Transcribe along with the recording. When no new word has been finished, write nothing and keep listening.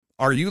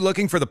Are you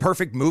looking for the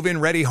perfect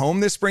move-in ready home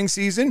this spring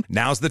season?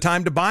 Now's the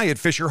time to buy at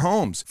Fisher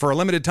Homes. For a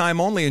limited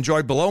time only,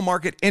 enjoy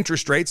below-market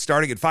interest rates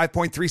starting at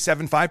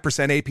 5.375%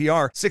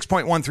 APR,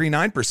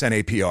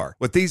 6.139% APR.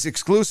 With these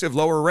exclusive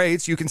lower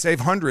rates, you can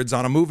save hundreds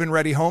on a move-in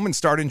ready home and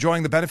start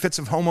enjoying the benefits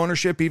of home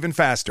ownership even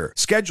faster.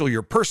 Schedule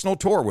your personal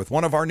tour with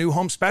one of our new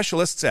home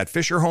specialists at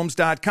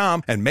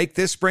FisherHomes.com and make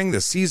this spring the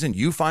season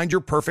you find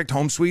your perfect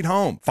home sweet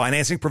home.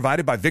 Financing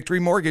provided by Victory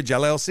Mortgage,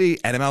 LLC,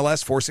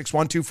 NMLS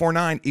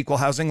 461249, Equal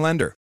Housing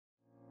Lender.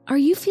 Are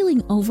you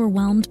feeling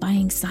overwhelmed by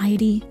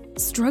anxiety,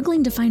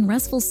 struggling to find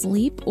restful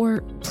sleep,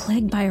 or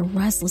plagued by a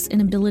restless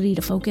inability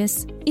to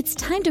focus? It's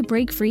time to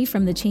break free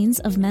from the chains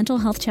of mental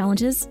health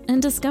challenges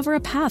and discover a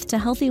path to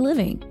healthy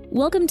living.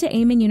 Welcome to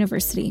Amen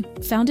University,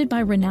 founded by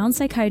renowned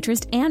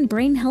psychiatrist and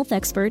brain health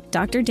expert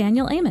Dr.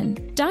 Daniel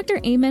Amen. Dr.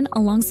 Amen,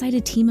 alongside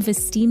a team of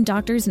esteemed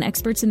doctors and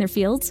experts in their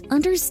fields,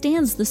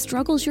 understands the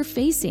struggles you're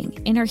facing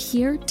and are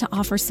here to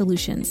offer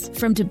solutions.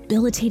 From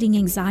debilitating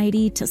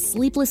anxiety to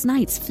sleepless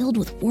nights filled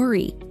with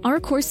worry, our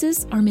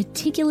courses are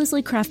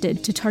meticulously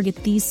crafted to target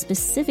these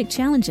specific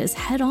challenges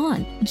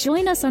head-on.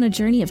 Join us on a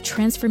journey of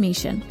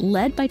transformation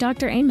led by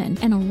Dr. Amen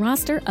and a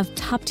roster of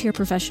top-tier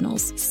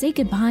professionals. Say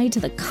goodbye to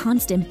the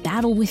constant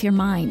battle with your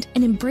mind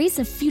and embrace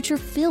a future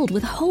filled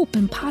with hope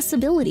and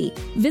possibility.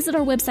 Visit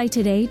our website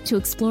today to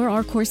explore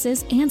our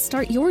courses and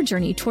start your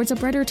journey towards a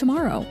brighter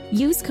tomorrow.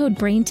 Use code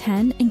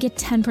BRAIN10 and get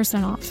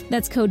 10% off.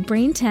 That's code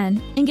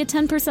BRAIN10 and get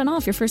 10%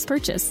 off your first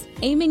purchase.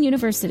 Amen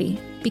University,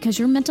 because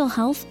your mental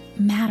health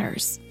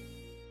matters.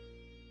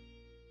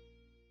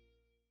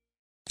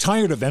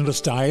 Tired of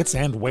endless diets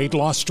and weight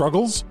loss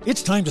struggles?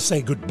 It's time to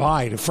say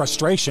goodbye to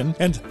frustration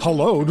and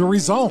hello to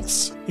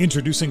results.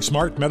 Introducing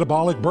Smart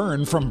Metabolic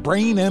Burn from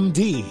Brain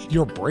MD,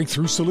 your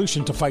breakthrough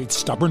solution to fight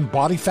stubborn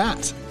body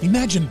fat.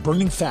 Imagine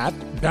burning fat,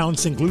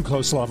 balancing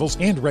glucose levels,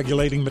 and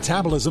regulating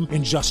metabolism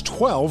in just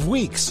 12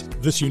 weeks.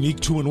 This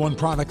unique 2-in-1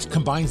 product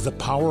combines the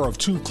power of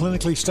 2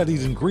 clinically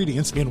studied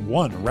ingredients in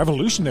one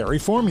revolutionary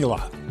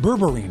formula.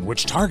 Berberine,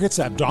 which targets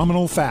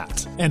abdominal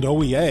fat, and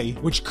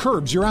OEA, which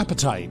curbs your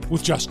appetite.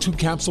 With just 2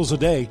 capsules a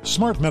day,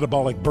 Smart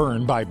Metabolic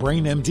Burn by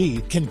Brain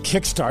MD can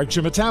kickstart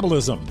your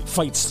metabolism,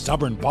 fight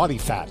stubborn body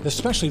fat,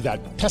 especially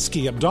that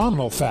pesky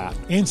abdominal fat,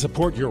 and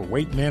support your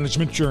weight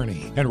management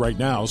journey. And right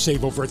now,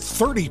 save over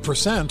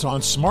 30%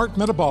 on Smart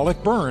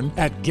Metabolic Burn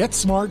at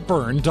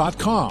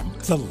GetSmartBurn.com.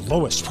 The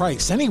lowest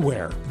price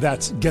anywhere.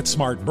 That's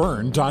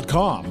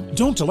GetSmartBurn.com.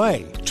 Don't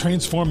delay.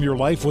 Transform your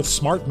life with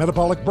Smart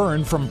Metabolic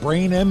Burn from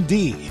Brain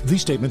MD.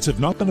 These statements have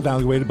not been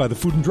evaluated by the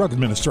Food and Drug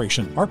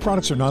Administration. Our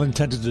products are not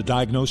intended to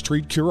diagnose,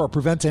 treat, cure, or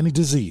prevent any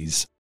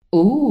disease.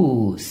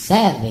 Ooh,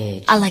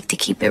 savage. I like to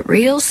keep it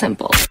real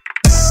simple.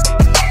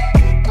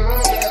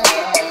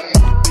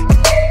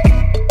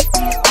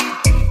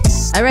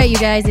 All right, you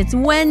guys, it's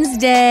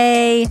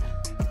Wednesday.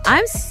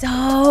 I'm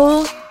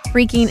so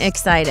freaking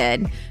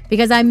excited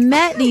because I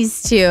met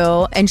these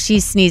two and she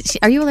sneezed.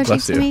 Are you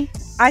allergic to me?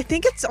 I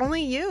think it's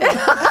only you.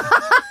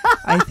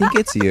 I think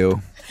it's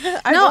you.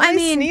 I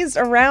mean, sneezed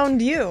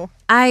around you.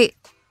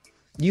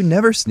 You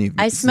never sneeze.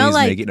 I smell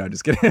like No,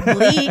 just kidding.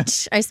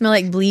 bleach. I smell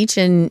like bleach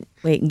and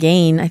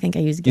Gain. I think I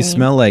use Gain. You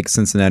smell like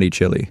Cincinnati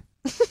chili.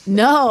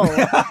 No.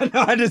 No,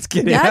 I'm just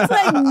kidding. That's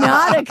like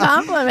not a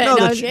compliment.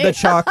 No, the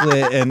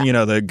chocolate and,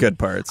 the good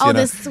parts. Oh,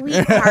 the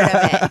sweet part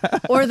of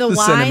it. Or the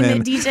wine cinnamon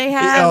that DJ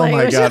had. Oh,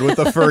 my God, with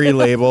the furry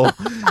label.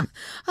 I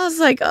was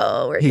like,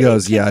 oh, He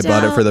goes, yeah, I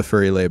bought it for the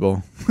furry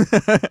label.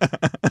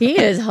 He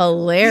is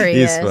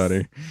hilarious. He's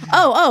funny.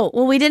 Oh,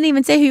 well, we didn't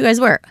even say who you guys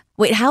were.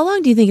 Wait, how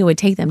long do you think it would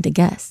take them to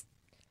guess?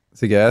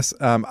 To guess?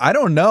 I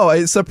don't know.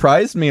 It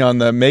surprised me on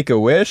the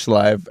Make-A-Wish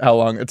live how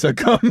long it took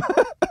them.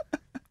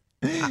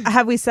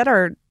 Have we said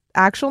our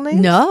actual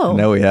names?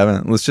 No, we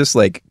haven't. Let's just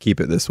keep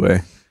it this way.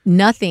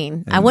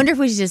 Nothing. I wonder if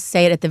we should just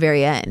say it at the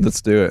very end.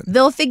 Let's do it.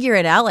 They'll figure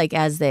it out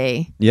as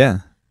they. Yeah.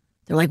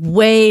 They're like,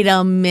 wait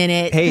a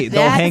minute. Hey,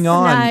 they'll hang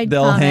on.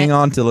 They'll hang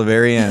on till the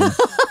very end.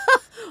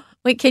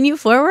 Wait, can you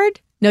forward?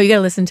 No, you got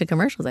to listen to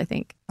commercials, I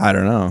think. I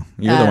don't know.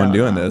 You're the one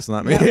doing this,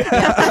 not me.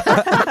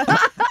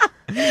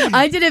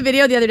 I did a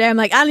video the other day. I'm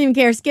like, I don't even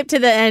care. Skip to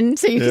the end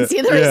so you can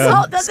see the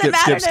result. Doesn't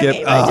matter to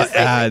me. Oh,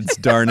 ads,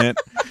 darn it.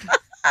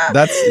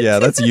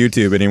 That's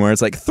YouTube anymore.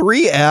 It's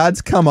 3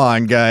 ads. Come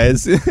on,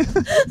 guys.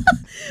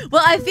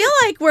 Well, I feel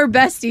like we're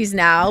besties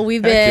now.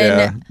 We've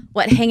been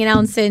hanging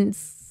out since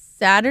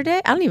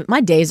Saturday.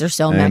 My days are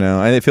so many. I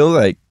know. I feel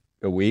like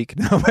a week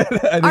now.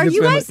 Are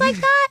you guys like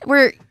that?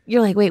 Where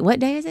you're like, wait, what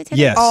day is it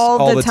today? Yes,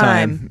 all the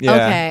time. Yeah.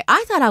 Okay.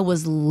 I thought I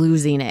was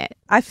losing it.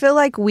 I feel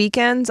like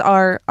weekends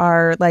are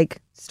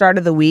start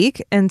of the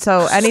week. And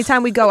so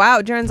anytime we go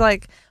out, Jaren's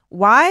like,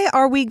 why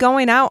are we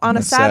going out on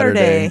a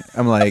Saturday?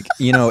 I'm like,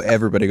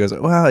 everybody goes,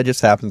 well, it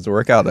just happens to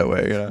work out that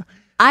way.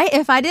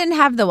 If I didn't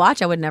have the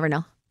watch, I would never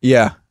know.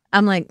 Yeah.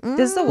 I'm like,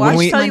 does the watch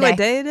tell you what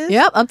day it is?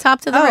 Yep, up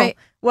top to the right.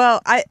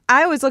 Well, I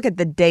always look at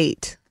the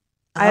date.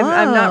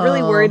 I'm not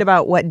really worried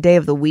about what day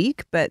of the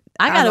week, but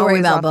I got to worry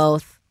about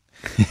both.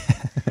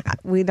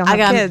 we don't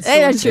have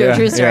kids.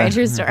 True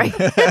story.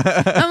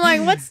 I'm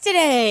like, what's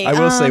today? I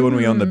will say when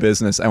we owned the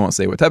business, I won't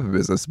say what type of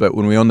business, but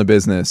when we owned the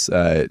business,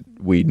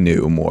 we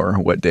knew more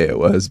what day it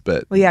was.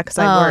 But well, yeah, because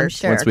I worked.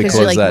 Sure. Once we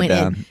closed that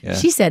down,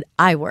 she said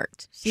I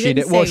worked. She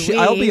did. Well,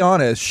 I'll be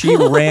honest. She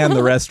ran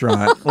the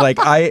restaurant. Like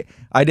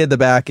I did the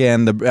back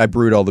end. I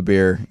brewed all the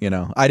beer. You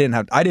know, I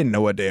didn't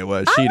know what day it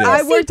was. She did.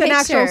 I worked an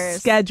actual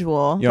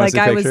schedule. Like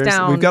I was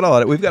down. We've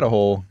got a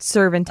whole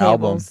serving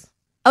tables. Album.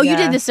 Oh, you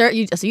did the so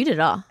you did it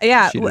all.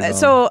 Yeah.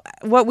 So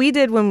what we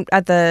did when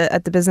at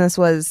the business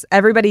was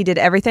everybody did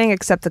everything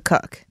except the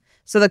cook.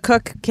 So the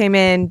cook came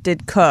in,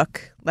 did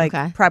cook, like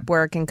prep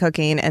work and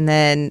cooking, and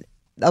then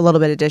a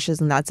little bit of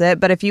dishes, and that's it.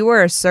 But if you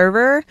were a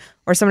server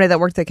or somebody that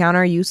worked the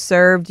counter, you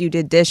served, you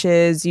did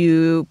dishes,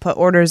 you put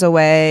orders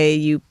away,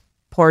 you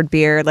poured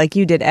beer, like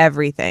you did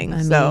everything.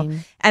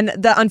 And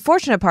the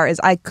unfortunate part is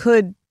I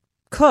could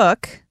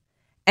cook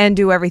and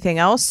do everything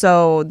else.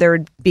 So there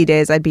would be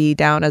days I'd be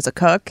down as a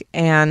cook,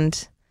 and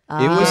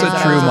it was a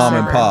true mom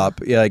and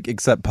pop. Yeah, like,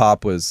 except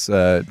Pop was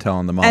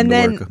telling the mom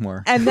to work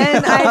more. And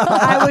then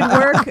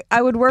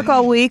I would work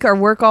all week or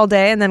work all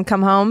day, and then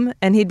come home,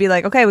 and he'd be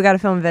like, "Okay, we got to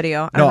film a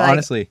video." No,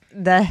 honestly,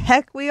 the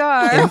heck we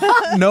are. In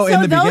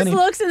the those beginning,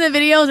 looks in the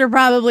videos are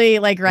probably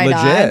like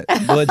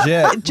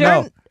legit.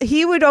 No.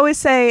 He would always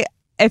say,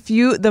 if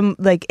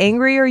the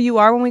angrier you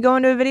are when we go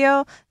into a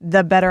video,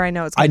 the better I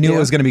know it's going to be. I knew it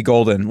was going to be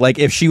golden. Like,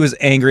 if she was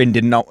angry and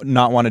did not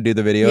want to do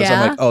the videos,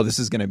 I'm like, oh, this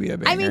is going to be a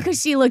banger. I mean,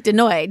 because she looked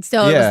annoyed,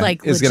 so it was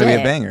like, it's going to be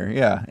a banger.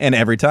 Yeah, and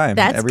every time.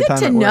 That's every good time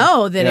to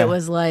know that it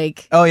was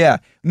like. Oh yeah,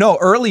 no.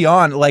 Early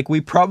on, like,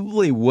 we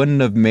probably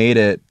wouldn't have made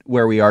it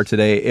where we are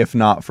today if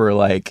not for,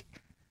 like,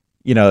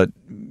 you know,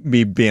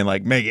 me being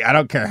like, Maggie, I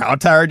don't care how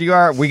tired you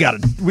are, we gotta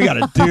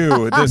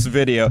do this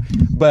video.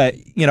 But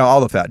you know, all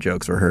the fat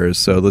jokes were hers,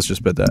 so let's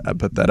just put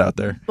that out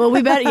there. Well,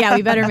 we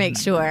better make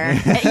sure.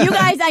 You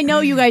guys, I know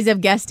you guys have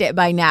guessed it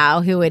by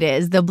now who it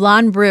is, the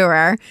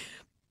Blondebrewer,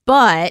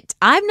 but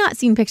I've not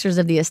seen pictures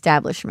of the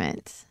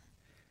establishment.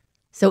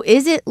 So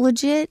is it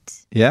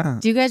legit? Yeah.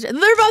 Do you guys? They're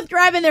both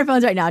grabbing their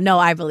phones right now. No,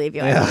 I believe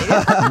you.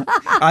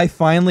 I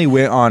finally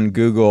went on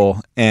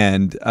Google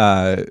and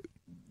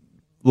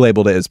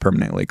labeled it as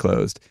permanently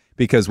closed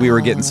because we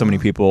were getting so many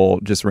people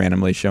just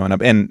randomly showing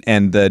up,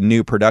 and the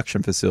new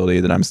production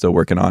facility that I'm still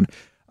working on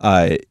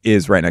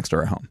is right next to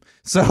our home.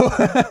 So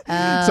so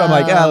I'm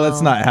like,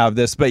 let's not have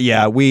this. But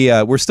yeah,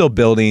 we're still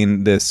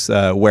building this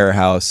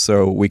warehouse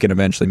so we can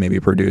eventually maybe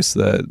produce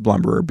the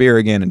Blondebrewer beer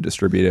again and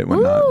distribute it and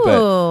whatnot.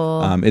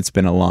 But it's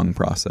been a long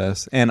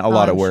process and a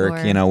lot of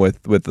work, you know,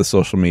 with the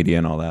social media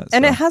and all that.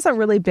 And it hasn't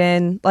really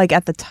been like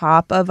at the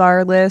top of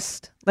our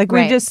list. Like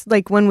we just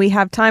like when we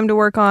have time to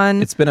work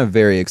on. It's been a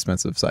very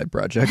expensive side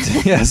project.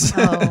 Yes.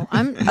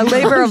 I'm a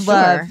labor of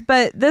love.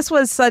 But this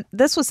was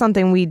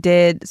something we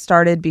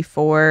started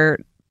before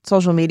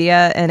social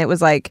media, and it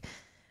was like,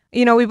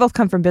 you know, we both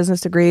come from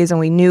business degrees, and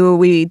we knew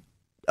we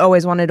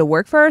always wanted to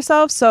work for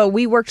ourselves. So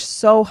we worked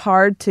so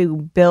hard to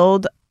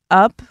build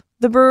up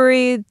the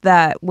brewery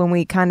that when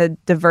we kind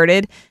of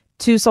diverted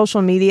to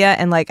social media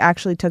and like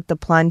actually took the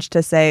plunge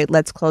to say,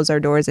 let's close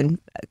our doors and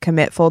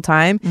commit full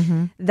time.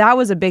 Mm-hmm. That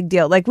was a big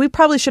deal. Like we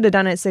probably should have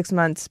done it 6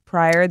 months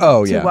prior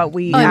to what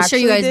we I'm sure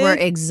you guys did. were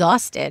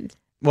exhausted.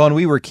 Well, and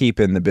we were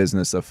keeping the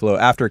business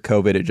afloat. After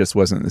COVID, it just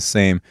wasn't the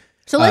same.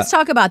 So let's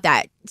talk about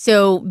that.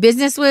 So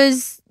business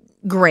was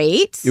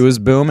great. It was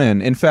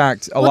booming. In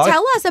fact,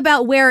 tell us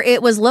about where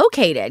it was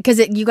located, because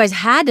you guys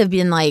had to have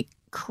been like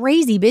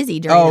crazy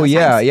busy during those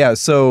times. Yeah.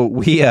 So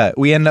we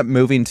ended up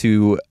moving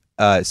to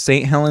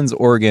St. Helens,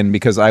 Oregon,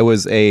 because I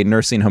was a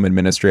nursing home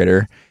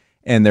administrator,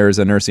 and there was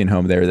a nursing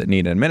home there that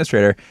needed an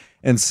administrator.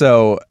 And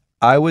so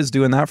I was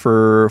doing that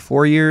for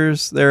 4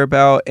 years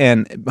thereabout,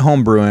 and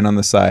home brewing on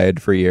the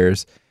side for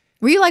years.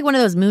 Were you like one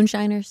of those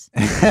moonshiners?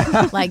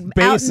 Like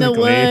out in the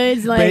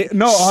woods? Like,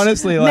 no,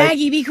 honestly. Like,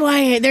 Maggie, be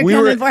quiet. They're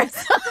coming for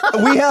us.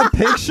 We have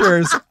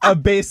pictures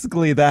of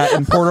basically that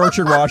in Port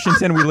Orchard,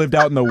 Washington. We lived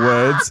out in the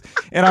woods.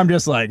 And I'm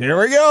just like, here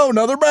we go,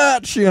 another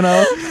batch, you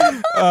know.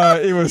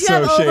 It was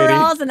so shady.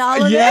 Overalls and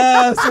all of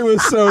Yes, it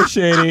was so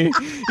shady.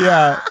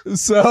 Yeah.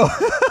 So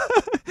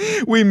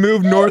we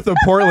moved north of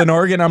Portland,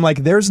 Oregon. I'm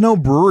like, there's no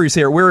breweries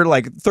here. We're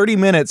like 30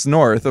 minutes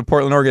north of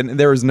Portland, Oregon.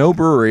 There was no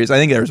breweries. I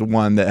think there was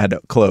one that had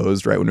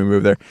closed right when we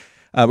moved there.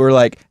 We were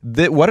like,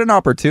 what an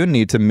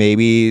opportunity to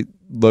maybe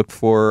look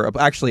for.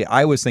 Actually,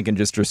 I was thinking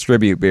just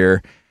distribute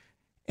beer.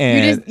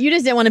 And you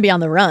just didn't want to be on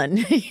the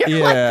run.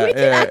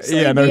 Yeah.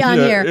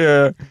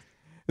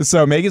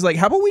 So Maggie's like,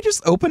 how about we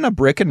just open a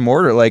brick and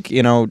mortar, like,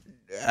 you know,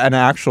 an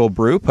actual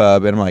brew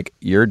pub? And I'm like,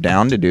 you're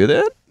down to do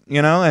that?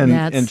 You know,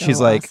 and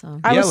she's like,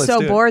 awesome. I was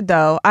so bored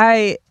though.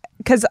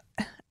 Because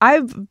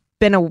I've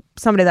been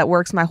somebody that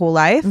works my whole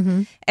life,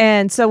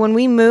 and so when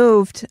we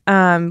moved,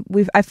 I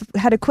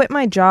had to quit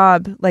my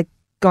job. Like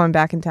going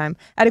back in time,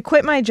 I had to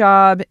quit my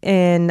job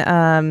in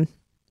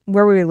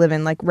where we were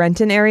living, like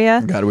Renton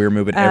area. God, we were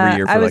moving every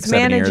year for like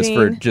 7 years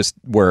for just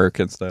work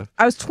and stuff.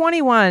 I was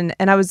 21,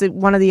 and I was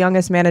one of the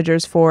youngest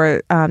managers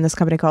for this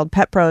company called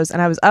Pet Pros,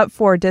 and I was up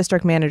for a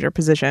district manager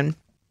position.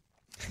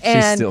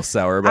 And she's still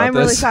sour about I'm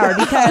this. really sour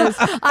because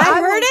I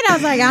heard it. I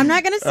was like, I'm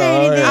not going to say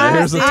anything. Yeah,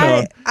 here's the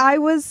tone. I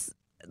was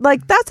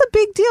like, that's a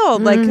big deal.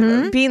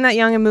 Like being that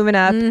young and moving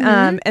up.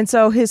 And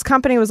so his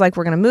company was like,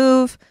 we're going to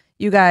move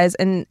you guys.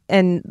 And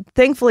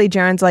thankfully,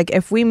 Jaren's like,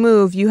 if we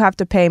move, you have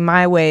to pay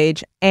my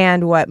wage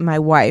and what my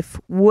wife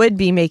would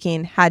be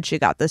making had she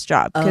got this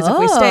job. Because if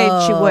we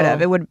stayed, she would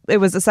have. It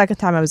was the second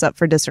time I was up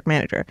for district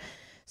manager.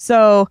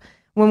 So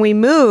when we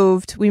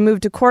moved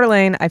to Coeur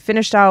d'Alene. I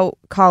finished out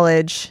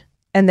college,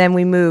 and then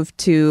we moved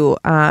to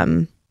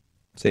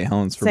St.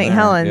 Helens.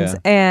 Yeah.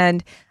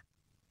 And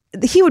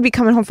he would be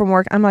coming home from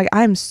work. I'm like,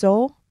 I'm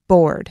so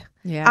bored.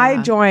 Yeah.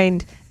 I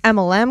joined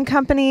MLM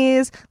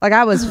companies. Like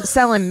I was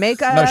selling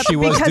makeup. No, she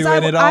was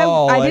doing it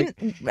all. I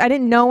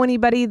didn't know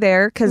anybody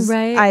there because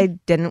I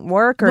didn't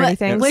work or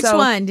anything. Which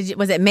one did you?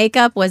 Was it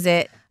makeup? Was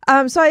it?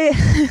 So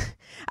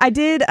I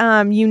did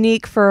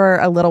Unique for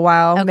a little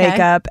while,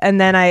 makeup, and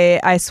then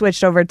I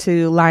switched over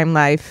to Lime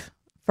Life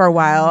for a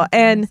while.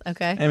 And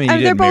okay, I mean,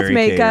 they're both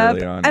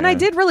makeup, on, and I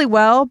did really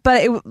well.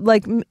 But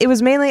it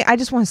was mainly I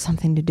just wanted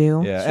something to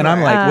do. Yeah, and I'm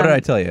like, what did I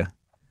tell you?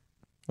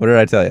 What did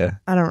I tell you?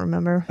 I don't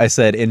remember. I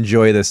said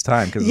enjoy this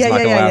time because it's not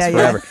going to last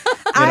forever.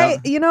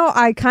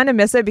 I kind of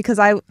miss it because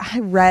I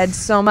read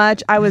so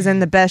much. I was in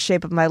the best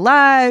shape of my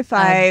life.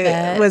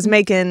 I was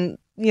making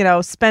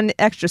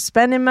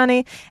spending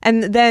money.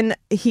 And then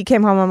he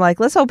came home. I'm like,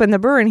 let's open the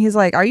brewery. And he's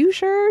like, are you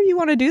sure you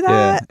want to do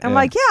that? I'm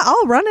like, yeah,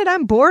 I'll run it.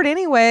 I'm bored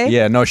anyway.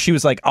 Yeah, no, she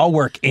was like, I'll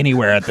work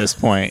anywhere at this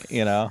point,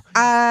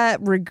 I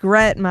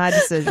regret my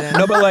decision.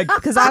 No, but like,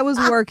 because I was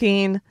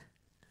working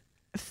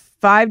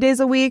 5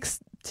 days a week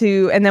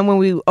and then when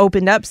we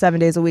opened up 7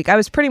 days a week, I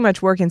was pretty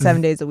much working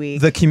 7 days a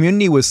week. The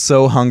community was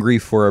so hungry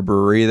for a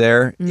brewery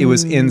there. It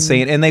was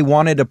insane. And they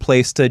wanted a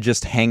place to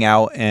just hang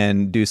out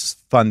and do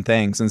fun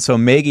things. And so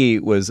Maggie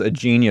was a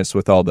genius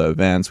with all the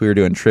events. We were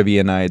doing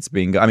trivia nights,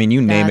 bingo. I mean,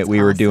 you name it,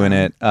 we were doing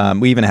it.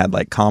 We even had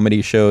like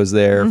comedy shows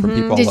there from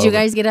people all over. Did you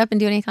guys get up and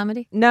do any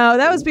comedy? No,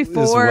 that was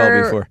before. This was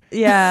well before.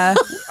 Yeah.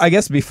 I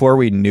guess before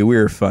we knew we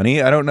were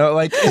funny. I don't know.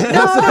 Like,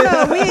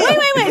 no. Wait.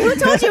 Who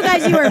told you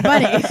guys you were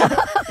funny?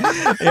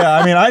 Yeah,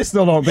 I mean, I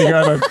still don't think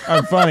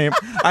I'm funny.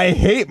 I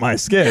hate my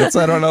skits.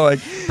 I don't know, like,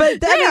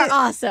 but they are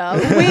awesome.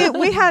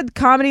 We had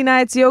comedy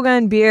nights, yoga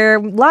and beer,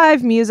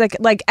 live music.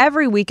 Like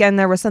every weekend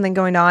there was something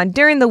going on.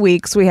 During the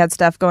weeks we had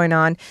stuff going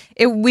on.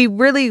 We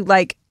really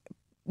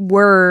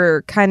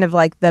were kind of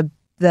like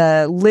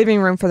the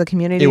living room for the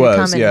community to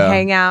come and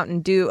hang out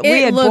and do.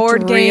 We had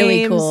board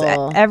games,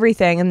 cool.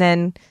 Everything, and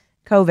then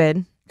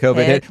COVID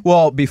hit.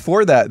 Well,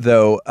 before that,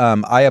 though,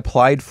 I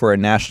applied for a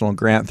national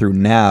grant through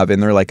NAV,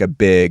 and they're like a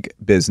big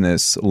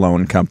business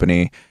loan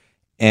company.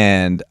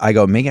 And I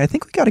go, Megan, I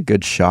think we got a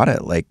good shot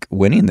at like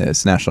winning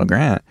this national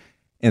grant.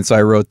 And so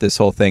I wrote this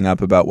whole thing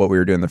up about what we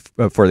were doing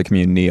for the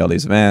community, all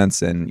these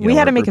events, and we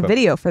had to make a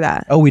video for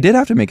that. Oh, we did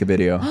have to make a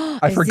video.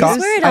 I forgot. Is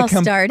this where it all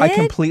started? I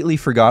completely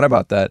forgot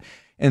about that.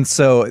 And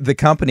so the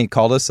company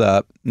called us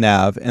up,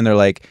 NAV, and they're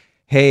like,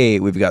 hey,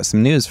 we've got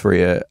some news for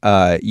you.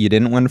 You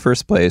didn't win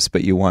first place,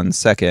 but you won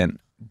second.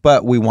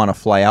 But we want to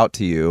fly out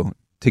to you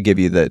to give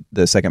you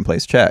the second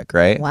place check,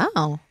 right?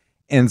 Wow.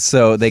 And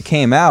so they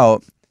came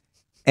out,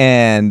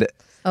 and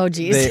oh,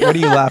 geez. what are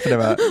you laughing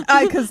about?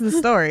 Because of the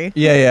story.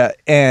 Yeah.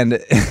 And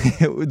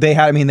they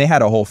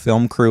had a whole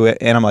film crew,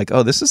 and I'm like,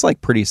 oh, this is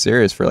like pretty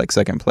serious for like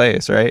second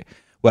place, right?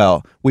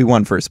 Well, we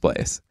won first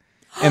place.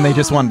 And they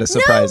just wanted to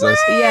surprise us.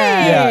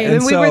 Yeah.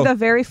 And we were the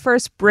very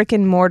first brick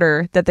and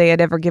mortar that they had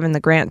ever given the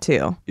grant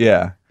to.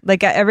 Yeah.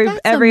 Like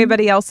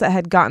everybody else that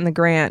had gotten the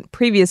grant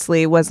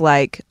previously was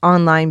like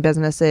online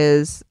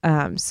businesses.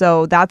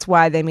 So that's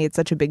why they made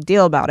such a big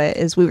deal about it,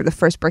 is we were the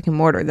first brick and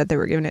mortar that they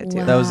were giving it to.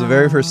 Wow. That was the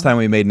very first time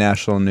we made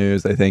national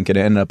news, I think. It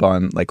ended up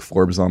on like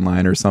Forbes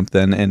Online or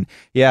something. And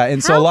yeah,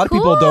 and so a lot of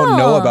people don't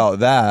know about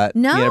that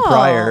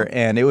prior.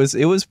 And it was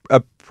a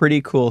pretty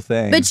cool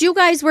thing. But you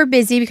guys were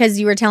busy because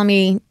you were telling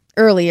me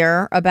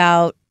earlier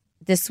about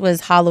this was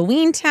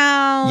Halloween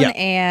Town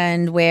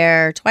and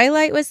where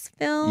Twilight was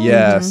filmed.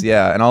 Yes,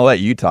 yeah. And I'll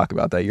let you talk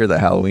about that. You're the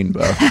Halloween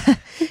buff.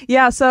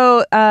 Yeah,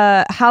 so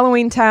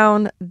Halloween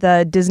Town,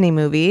 the Disney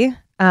movie,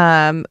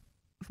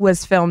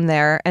 was filmed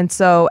there. And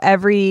so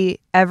every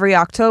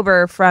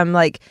October from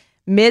like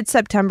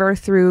mid-September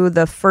through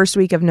the first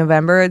week of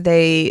November,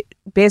 they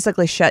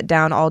basically shut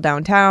down all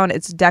downtown.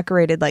 It's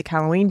decorated like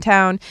Halloween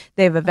Town.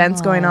 They have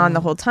events going on the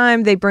whole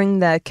time. They bring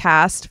the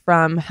cast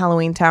from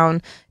Halloween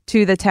Town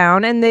to the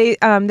town, and they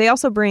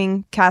also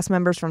bring cast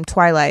members from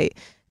Twilight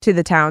to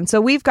the town. So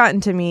we've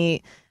gotten to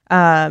meet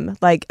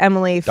like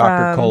Emily from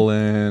Dr.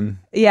 Colin.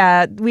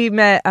 Yeah, we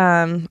met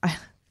I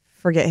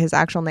forget his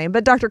actual name,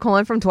 but Dr.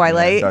 Colin from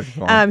Twilight. Yeah, Dr.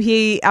 Colin.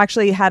 He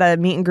actually had a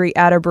meet and greet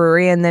at a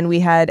brewery, and then we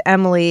had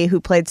Emily, who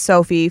played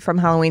Sophie from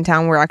Halloween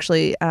Town. We're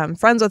actually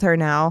friends with her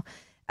now.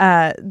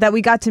 That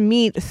we got to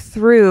meet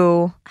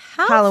through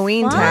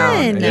Halloween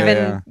Town,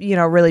 even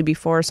really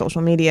before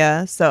social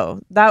media.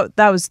 So that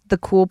was the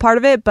cool part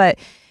of it. But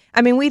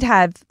I mean, we'd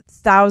have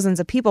thousands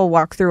of people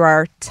walk through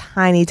our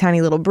tiny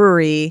little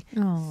brewery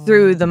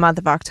through the month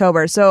of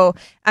October. So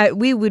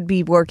we would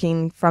be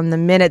working from the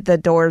minute the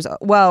doors,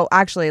 well,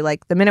 actually,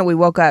 like the minute we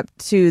woke up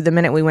to the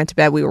minute we went to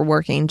bed, we were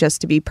working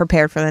just to be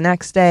prepared for the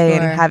next day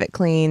and have it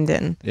cleaned.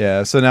 And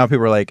yeah, so now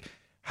people are like,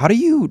 how do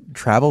you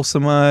travel so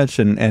much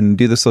and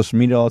do the social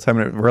media all the time?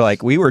 And we're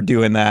like, we were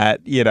doing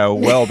that,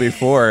 well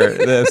before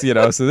this,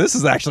 so this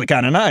is actually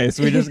kind of nice.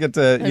 We just get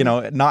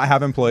to, not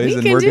have employees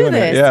and we're doing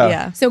it.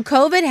 Yeah. So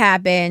COVID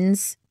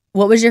happens.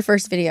 What was your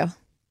first video?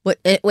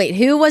 Wait,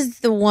 who was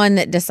the one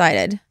that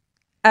decided?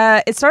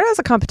 It started as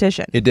a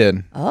competition. It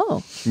did.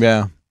 Oh.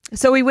 Yeah.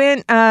 So we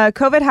went,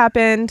 COVID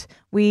happened.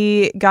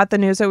 We got the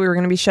news that we were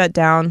going to be shut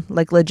down,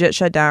 like legit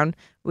shut down.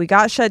 We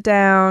got shut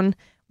down.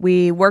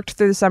 We worked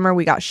through the summer.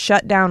 We got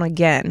shut down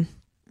again.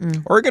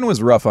 Oregon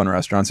was rough on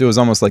restaurants. It was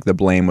almost like the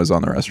blame was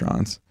on the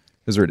restaurants.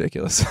 It was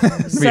ridiculous,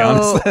 to be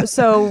honest.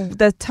 So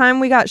the time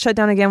we got shut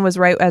down again was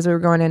right as we were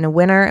going into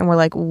winter, and we're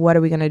like, what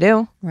are we going to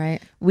do? Right.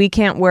 We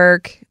can't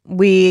work.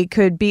 We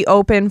could be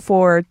open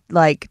for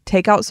like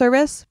takeout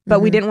service,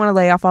 but we didn't want to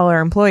lay off all our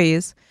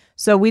employees.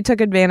 So we took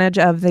advantage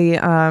of the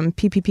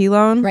PPP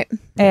loan. Right.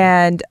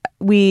 And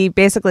we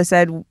basically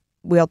said,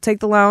 we'll take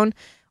the loan.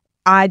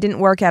 I didn't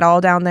work at all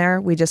down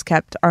there. We just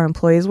kept our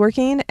employees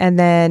working, and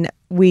then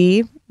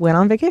we went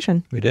on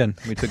vacation. We did.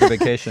 We took a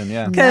vacation,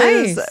 yeah.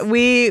 Because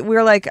we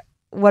were like,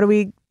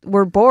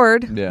 we're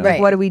bored. Yeah.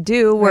 Like, what do we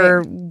do?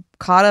 We're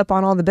caught up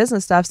on all the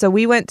business stuff. So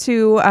we went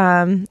to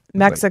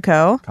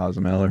Mexico. Like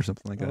Cozumel or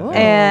something like that.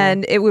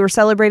 And we were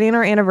celebrating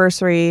our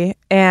anniversary,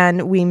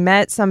 and we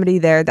met somebody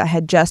there that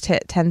had just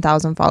hit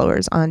 10,000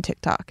 followers on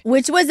TikTok.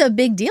 Which was a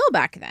big deal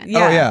back then.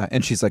 Yeah. Oh, yeah.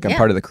 And she's like, I'm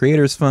part of the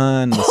Creators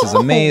Fund. This is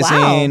amazing.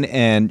 Wow.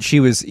 And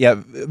she was,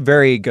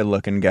 very good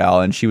looking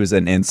gal. And she was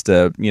an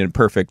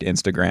perfect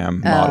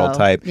Instagram model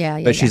type.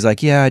 But she's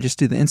like, I just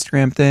do the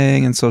Instagram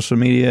thing and social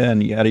media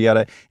and yada,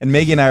 yada. And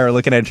Maggie and I are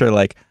looking at her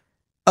like,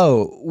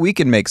 oh, we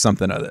can make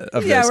something of this.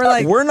 We're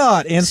like, we're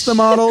not Insta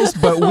models,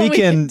 but we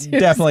can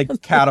definitely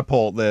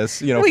catapult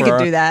this. We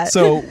can do that.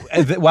 So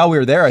while we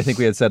were there, I think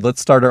we had said,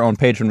 let's start our own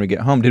page when we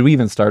get home. Did we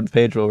even start the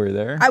page while we were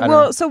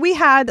there? So we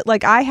had,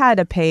 I had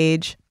a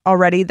page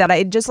already that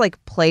I just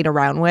played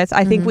around with.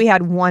 I think we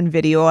had one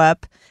video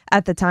up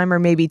at the time, or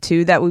maybe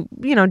two, that we,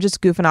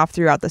 just goofing off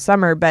throughout the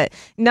summer, but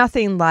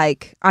nothing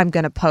like I'm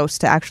going to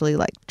post to actually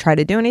try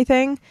to do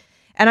anything.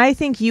 And I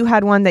think you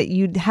had one that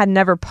you had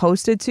never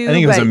posted to. I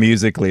think it was a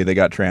Musical.ly that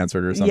got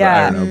transferred or something.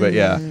 Yeah. I don't know, but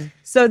yeah.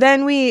 So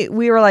then we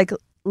were like,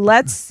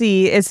 let's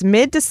see, it's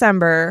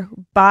mid-December.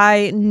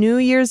 By New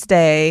Year's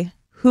Day,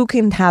 who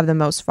can have the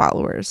most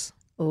followers?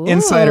 Ooh.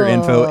 Insider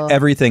info,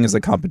 everything is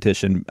a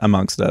competition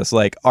amongst us.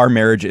 Our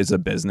marriage is a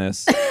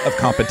business of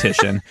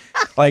competition.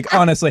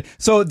 Honestly.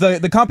 So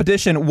the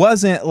competition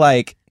wasn't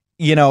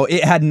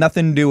it had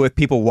nothing to do with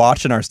people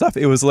watching our stuff.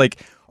 It was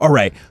all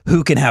right,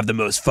 who can have the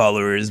most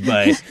followers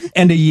by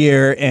end of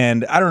year?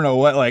 And I don't know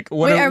what Wait,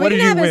 what did you win? Are we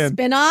gonna have a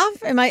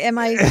spinoff? Am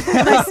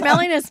I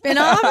smelling a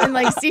spinoff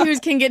and see who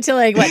can get to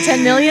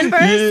 10 million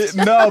first?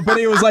 No, but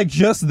it was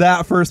just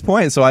that first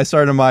point. So I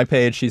started my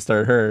page, she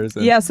started hers.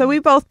 Yeah, so we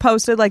both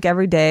posted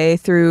every day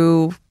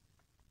through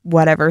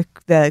whatever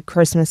the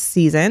Christmas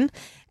season,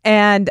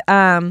 and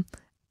I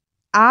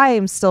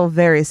am still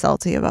very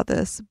salty about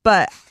this,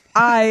 but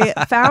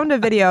I found a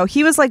video.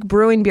 He was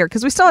brewing beer,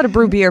 because we still had to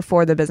brew beer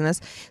for the business.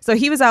 So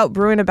he was out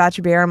brewing a batch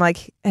of beer. I'm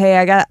like, hey,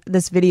 I got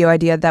this video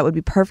idea that would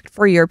be perfect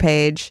for your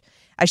page.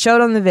 I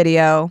showed him the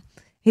video.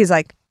 He's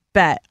like,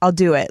 bet, I'll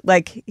do it.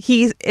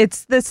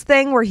 It's this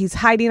thing where he's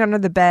hiding under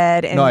the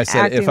bed. And no, I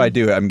said, if I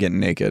do it, I'm getting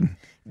naked.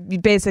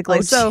 Basically.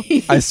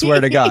 I swear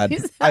to God.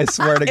 I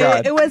swear to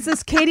God. It was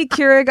this Katie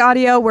Couric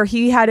audio where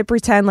he had to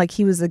pretend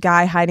he was the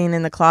guy hiding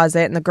in the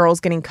closet and the girl's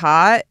getting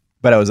caught.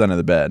 But I was under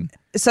the bed.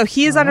 So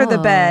he's under the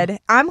bed.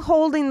 I'm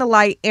holding the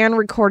light and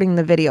recording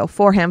the video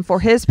for him for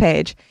his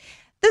page.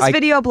 This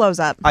video blows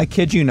up. I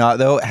kid you not,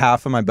 though.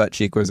 Half of my butt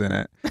cheek was in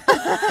it.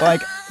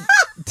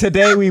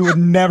 Today we would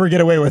never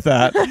get away with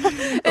that.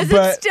 Is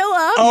it still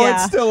up? Oh, yeah.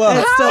 It's still up.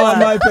 It's still on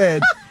my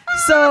page.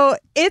 So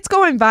it's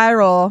going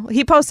viral.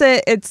 He posts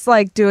it. It's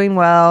doing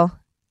well.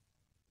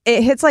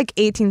 It hits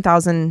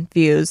 18,000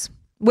 views.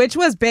 Which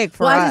was big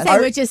for us. I was gonna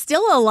say, which is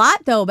still a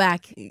lot, though,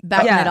 back when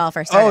it all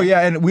first started. Oh,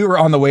 yeah, and we were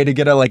on the way to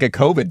get a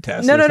COVID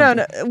test.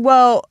 No.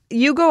 Well,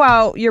 you go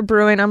out, you're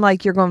brewing. I'm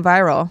like, you're going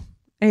viral.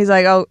 And he's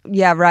like, oh,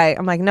 yeah, right.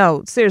 I'm like,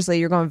 no, seriously,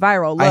 you're going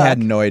viral. Look. I had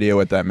no idea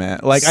what that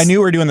meant. I knew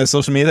we were doing the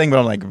social media thing, but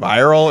I'm like,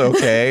 viral?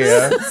 Okay,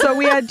 yeah. So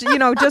we had,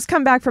 just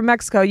come back from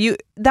Mexico.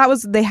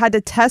 They had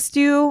to test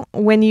you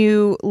when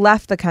you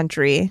left the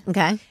country.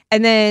 Okay.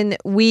 And then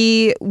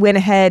we went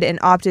ahead and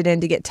opted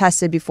in to get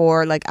tested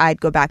before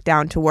I'd go back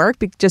down to work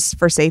just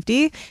for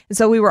safety. And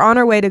so we were on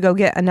our way to go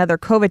get another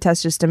COVID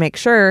test just to make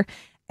sure.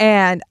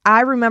 And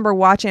I remember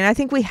watching, I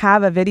think we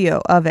have a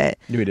video of it.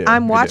 We do.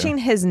 I'm watching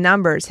his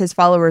numbers, his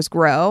followers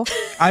grow.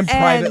 I'm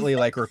privately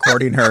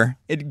recording her,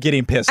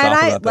 getting pissed off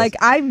about this.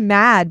 I'm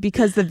mad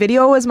because the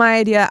video was my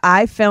idea.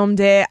 I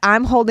filmed it.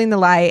 I'm holding the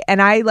light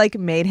and I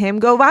made him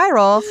go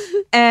viral.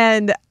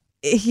 And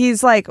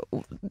he's like,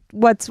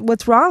 what's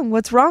wrong?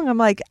 What's wrong? I'm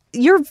like,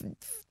 you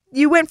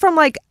went from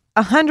like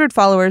 100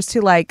 followers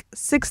to like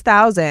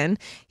 6,000.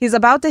 He's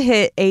about to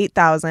hit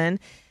 8,000.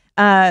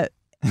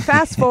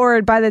 Fast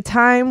forward, by the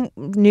time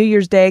New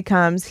Year's Day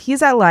comes,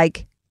 he's at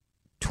like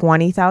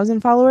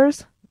 20,000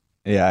 followers.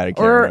 Yeah, I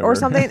can't or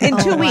something in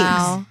 2 weeks.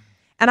 Wow.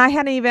 And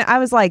I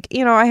was like,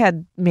 I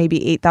had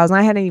maybe 8,000.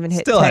 I hadn't even hit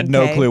 10K. Still had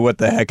no clue what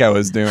the heck I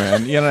was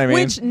doing. You know what I mean?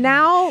 Which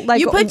now,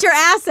 like, you put your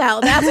ass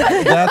out. That's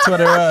what. That's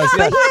what it was.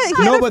 Yeah. But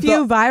he had a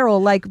few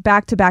viral, like,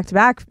 back to back to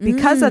back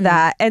because of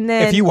that. And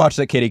then if you watch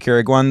that Katie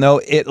Couric one,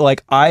 though, it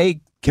like I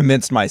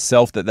convinced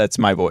myself that that's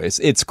my voice.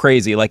 It's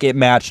crazy. Like, it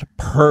matched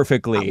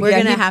perfectly. We're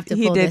gonna have to.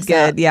 He pull did this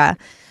good. up.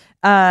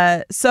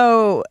 Yeah.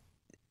 So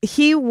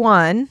he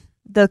won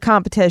the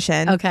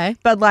competition. Okay.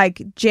 But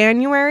like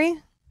January.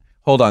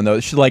 Hold on, though.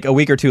 Like a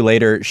week or two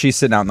later, she's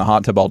sitting out in the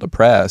hot tub all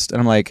depressed.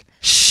 And I'm like,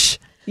 shh,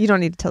 you don't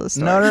need to tell the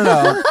story.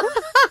 No.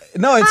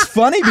 No, it's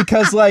funny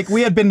because like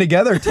we had been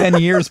together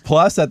 10 years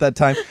plus at that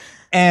time.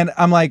 And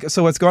I'm like,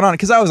 so what's going on?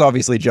 Because I was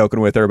obviously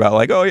joking with her about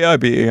like, oh, yeah, I'd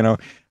be,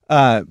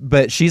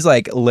 but she's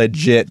like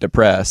legit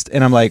depressed.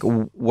 And I'm like,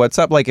 what's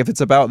up? Like, if it's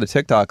about the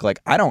TikTok,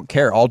 like, I don't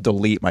care. I'll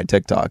delete my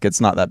TikTok.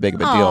 It's not that big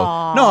of a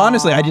deal. No,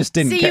 honestly, I just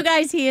didn't See, care. you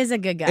guys, he is a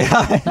good guy.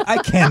 I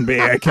can be.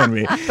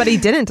 But he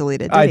didn't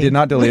delete it, I did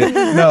not delete it.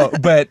 No,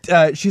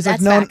 but she's like,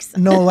 That's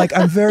no, like,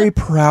 I'm very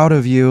proud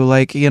of you.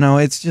 Like,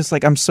 it's just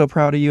like, I'm so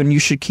proud of you and you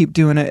should keep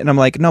doing it. And I'm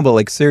like, no, but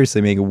like,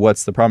 seriously, Megan,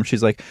 what's the problem?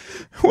 She's like,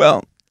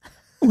 well,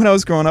 when I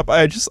was growing up,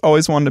 I just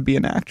always wanted to be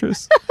an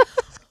actress.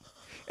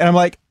 And I'm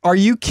like, are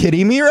you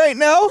kidding me right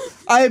now?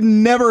 I have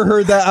never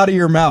heard that out of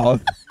your mouth.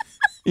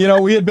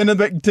 We had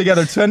been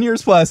together 10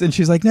 years plus, and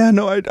she's like,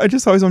 no, I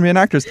just always want to be an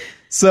actress.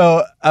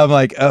 So I'm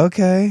like,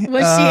 okay.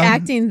 Was she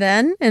acting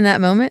then in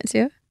that moment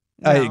too?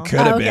 I could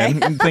have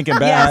been. I'm thinking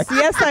back.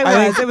 Yes,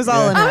 I was. It was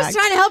all in I was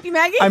trying to help you,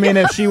 Maggie. I mean,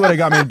 if she would have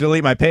got me to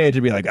delete my page,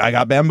 it'd be like, I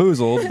got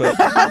bamboozled. But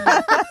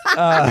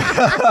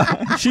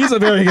she's a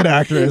very good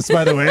actress,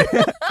 by the way.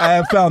 I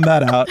have found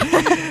that out.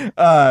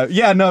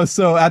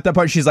 So at that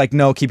point, she's like,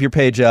 no, keep your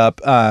page up.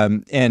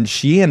 And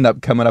she ended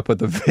up coming up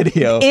with a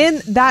video.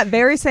 In that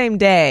very same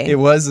day. It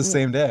was the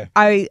same day.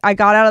 I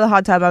got out of the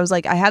hot tub. I was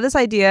like, I have this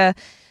idea.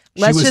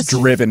 She was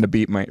driven to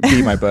beat my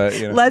butt.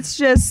 Let's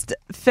just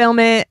film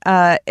it.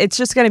 It's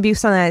just going to be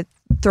something I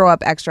throw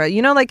up extra.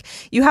 Like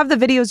you have the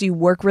videos you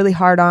work really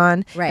hard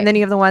on, right? And then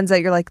you have the ones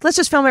that you're like, let's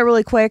just film it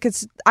really quick.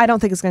 I don't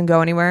think it's going to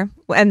go anywhere.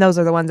 And those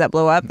are the ones that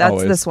blow up. That's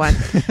Always. This one.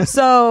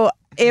 So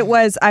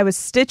I was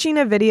stitching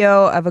a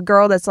video of a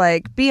girl that's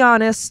like, be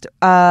honest,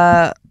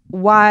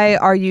 why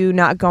are you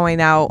not going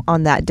out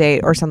on that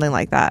date or something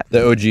like that?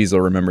 The OGs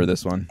will remember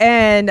this one.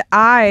 And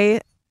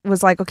I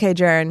was like, okay,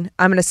 Jaren,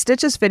 I'm going to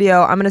stitch this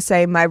video. I'm going to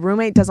say my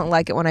roommate doesn't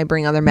like it when I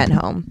bring other men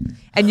home.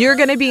 And you're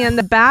going to be in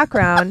the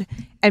background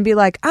and be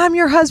like, I'm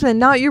your husband,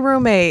 not your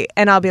roommate.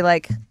 And I'll be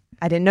like,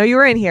 I didn't know you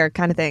were in here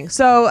kind of thing.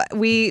 So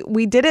we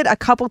did it a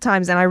couple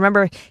times. And I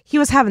remember he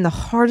was having the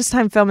hardest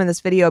time filming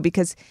this video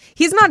because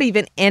he's not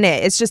even in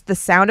it. It's just the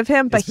sound of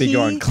him. But he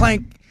going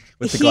clank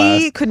with the he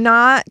glass. could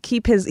not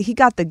keep he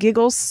got the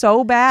giggles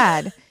so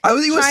bad.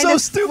 He was so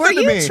stupid Were to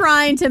me. Were you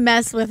trying to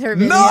mess with her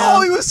video?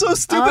 No, he was so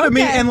stupid to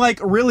me. And like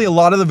really a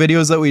lot of the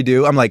videos that we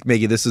do, I'm like,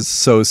 Maggie, this is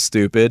so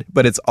stupid.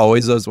 But it's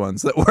always those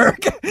ones that work.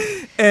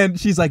 And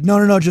she's like,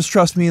 no, just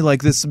trust me.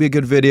 Like this will be a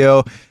good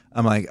video.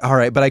 I'm like, all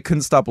right. But I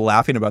couldn't stop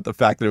laughing about the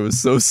fact that it was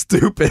so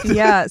stupid.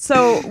 Yeah.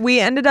 So we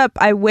ended up,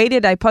 I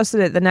posted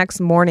it the next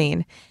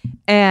morning.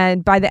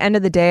 And by the end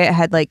of the day, it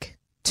had like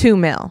 2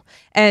 mil.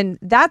 And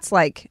that's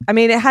like, I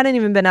mean, it hadn't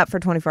even been up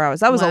for 24 hours.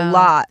 That was a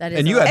lot. That is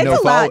and you a had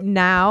it's no a lot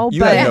now. You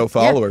but had no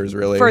followers,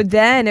 really. For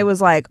then, it was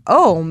like,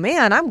 oh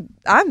man,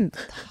 I'm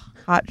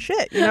hot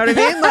shit. You know what I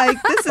mean?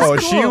 Like this is cool.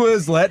 She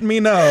was letting me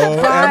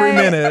know every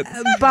minute.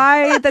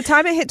 By the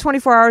time it hit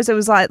 24 hours, it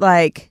was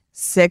like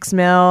 6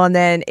 mil, and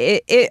then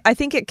it I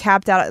think it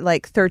capped out at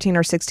like 13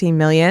 or 16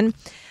 million.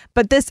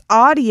 But this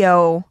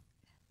audio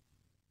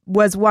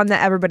was one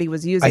that everybody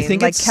was using. I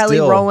think like it's Kelly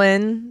still...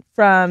 Rowland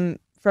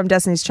from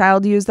Destiny's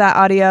Child used that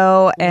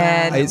audio,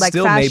 and It like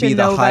still Fashion may be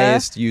the Nova.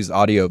 highest used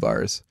audio of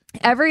ours.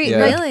 Every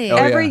Really?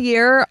 every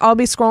year I'll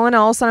be scrolling and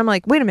all of a sudden I'm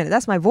like, wait a minute,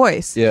 that's my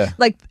voice. Yeah.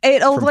 Like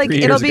it'll From like 3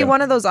 it'll years be ago.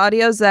 one of those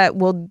audios that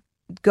will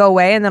go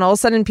away and then all of a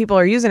sudden people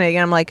are using it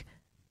again. I'm like,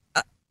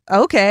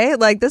 okay,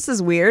 like this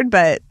is weird,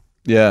 but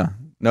Yeah.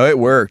 No, it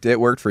worked. It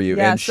worked for you.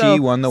 Yeah, and so- she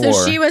won the So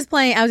war. she was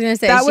playing. I was going to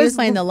say That she was was-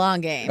 playing the long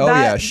game. Oh,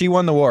 that- yeah. She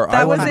won the war. I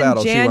that won was the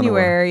battle. in She won the war.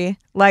 January.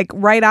 Like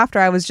right after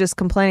I was just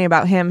complaining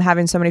about him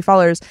having so many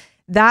followers.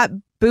 That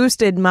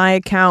boosted my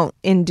account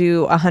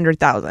into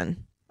 100,000.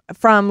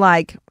 From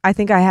like, I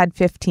think I had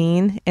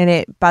 15, and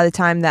it by the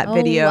time that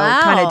video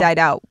kind of died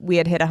out, we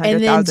had hit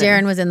 100,000. And then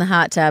Jaren was in the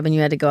hot tub, and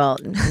you had to go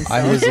out. And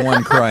I was the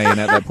one crying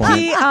at that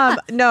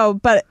point. No,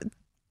 but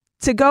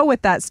to go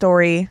with that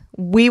story,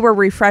 we were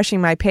refreshing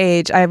my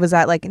page. I was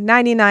at like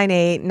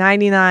 99.8,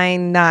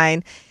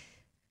 99.9.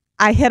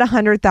 I hit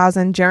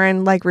 100,000.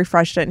 Jaren like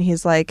refreshed it, and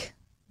he's like,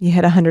 "You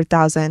hit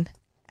 100,000."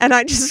 And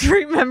I just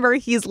remember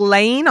he's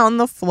laying on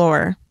the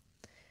floor,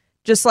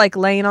 just like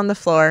laying on the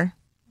floor.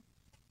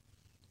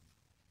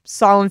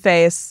 solemn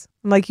face.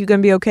 I'm like, you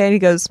gonna be okay? And he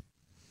goes,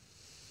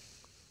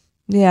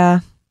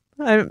 yeah.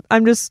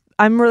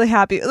 I'm really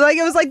happy. Like,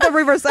 it was like the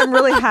reverse. I'm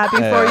really happy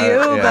for you,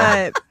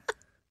 but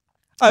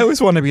I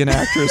always wanted to be an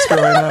actress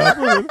growing up.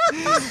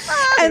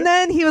 And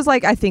then he was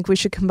like, I think we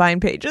should combine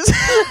pages.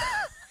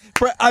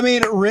 I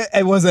mean,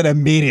 it wasn't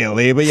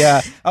immediately, but yeah,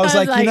 I was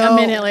like, a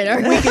minute later,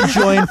 we can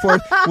join forth.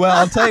 Well,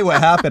 I'll tell you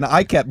what happened.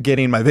 I kept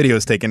getting my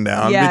videos taken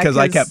down because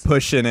I kept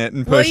pushing it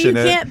and pushing it.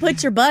 Well, you can't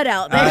put your butt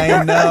out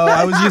there. I know.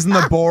 I was using the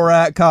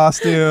Borat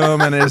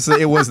costume, and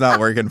it was not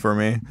working for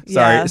me.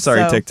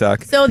 Sorry,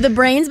 TikTok. So the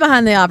brains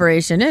behind the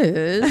operation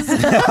is.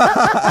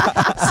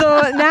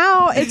 So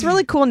now it's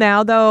really cool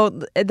now, though,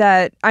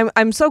 that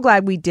I'm so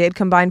glad we did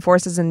combine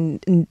forces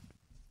and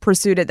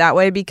pursued it that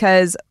way,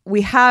 because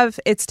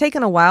it's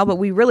taken a while, but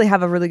we really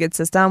have a really good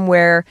system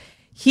where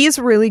he's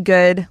really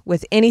good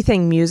with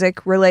anything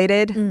music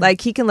related.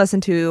 Like, he can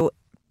listen to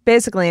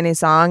basically any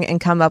song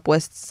and come up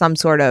with some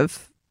sort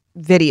of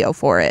video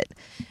for it,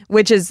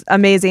 which is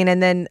amazing.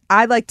 And then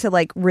I like to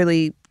like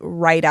really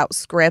write out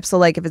scripts. So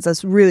like if it's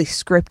a really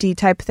scripty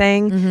type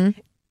thing,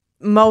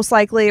 most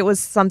likely it was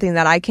something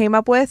that I came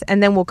up with,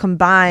 and then we'll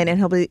combine,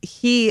 and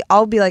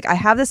I'll be like, I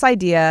have this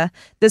idea.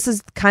 This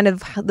is kind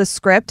of the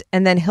script.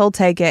 And then he'll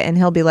take it and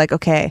he'll be like,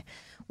 okay,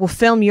 we'll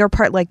film your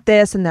part like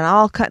this. And then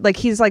I'll cut, like,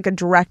 he's like a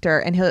director,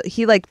 and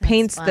he like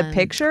paints the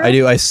picture. I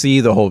do. I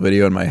see the whole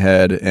video in my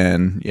head,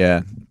 and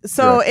yeah.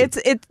 So it's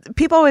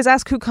people always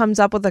ask who comes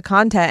up with the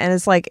content, and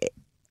it's like,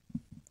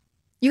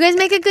 you guys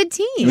make a good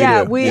team.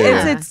 Yeah,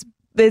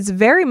 it's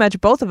very much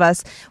both of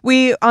us.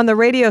 We, on the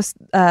radio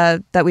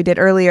that we did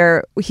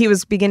earlier, he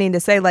was beginning to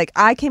say, like,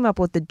 I came up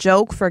with the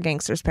joke for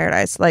Gangster's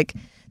Paradise. Like,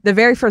 the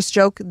very first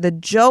joke, the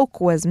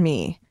joke was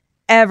me.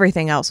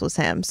 Everything else was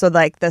him. So,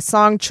 like, the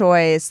song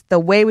choice, the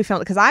way we filmed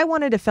it, because I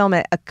wanted to film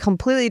it a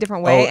completely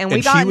different way, and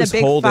we got in a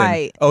big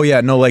fight. Oh, yeah,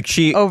 no, like,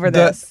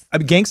 this.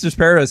 Gangster's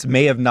Paradise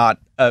may not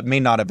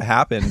have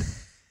happened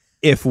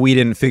if we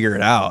didn't figure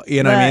it out.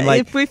 You know what I mean?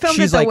 Like, if we filmed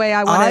it the way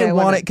I wanted, I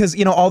want it, because,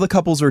 you know, all the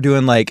couples were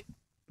doing, like,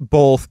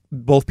 both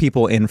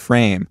people in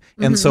frame,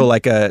 and so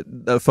like a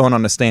phone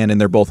on a stand, and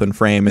they're both in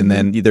frame, and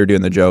then they're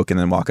doing the joke and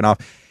then walking off.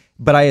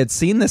 But I had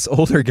seen this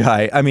older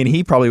guy, I mean,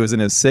 he probably was in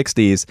his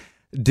 60s,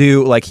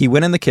 do like, he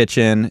went in the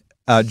kitchen,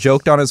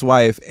 joked on his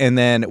wife, and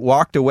then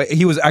walked away.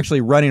 He was actually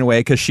running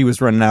away because she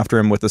was running after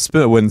him with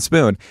a wooden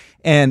spoon,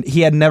 and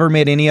he had never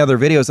made any other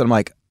videos. And I'm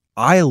like,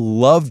 I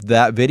loved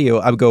that video.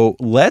 I would go,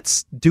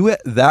 let's do it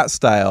that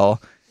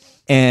style.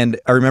 And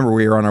I remember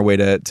we were on our way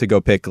to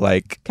go pick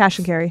like cash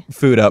and carry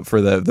food up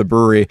for the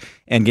brewery,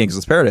 and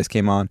Gangsta's Paradise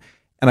came on,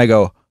 and I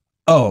go,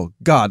 oh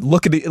God,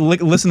 listen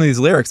to these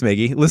lyrics,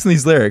 Maggie. Listen to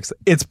these lyrics.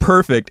 It's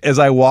perfect. As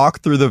I walk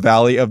through the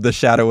valley of the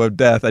shadow of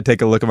death, I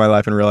take a look at my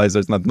life and realize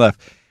there's nothing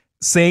left.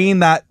 Saying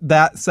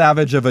that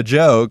savage of a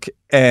joke,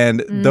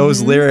 and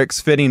those lyrics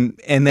fitting,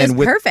 and then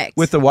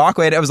with the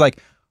walkway, I was like,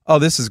 oh,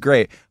 this is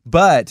great.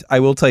 But I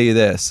will tell you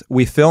this: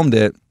 we filmed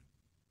it.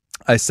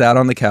 I sat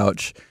on the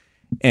couch,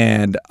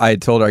 and I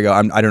told her, I go,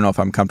 I don't know if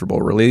I'm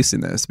comfortable releasing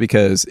this,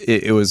 because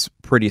it was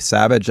pretty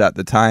savage at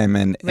the time,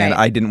 and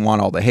I didn't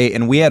want all the hate.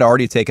 And we had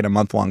already taken a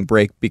month-long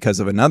break because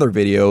of another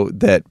video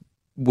that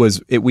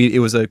was it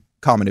was a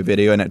comedy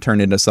video, and it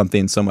turned into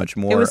something so much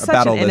more. It was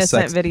such an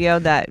innocent video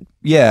that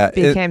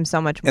became so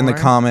much more. And the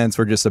comments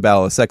were just a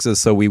battle of sexes.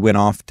 So we went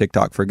off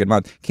TikTok for a good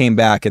month, came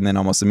back, and then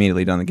almost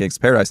immediately done the Gangsta's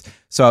Paradise.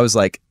 So I was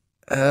like,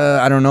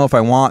 I don't know if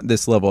I want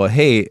this level of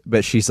hate.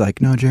 But she's like,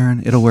 no,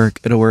 Jaron, it'll work,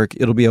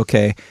 it'll be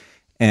okay.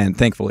 And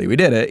thankfully we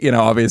did it, you know,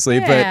 obviously.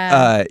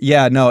 Yeah.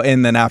 But no.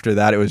 And then after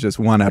that, it was just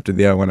one after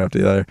the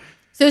other.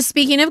 So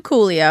speaking of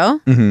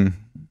Coolio,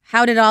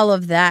 how did all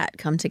of that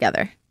come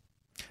together?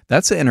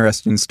 That's an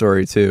interesting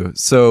story too.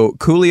 So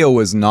Coolio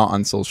was not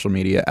on social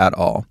media at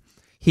all.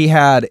 He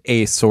had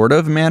a sort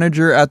of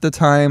manager at the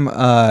time,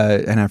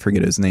 and I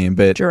forget his name,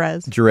 but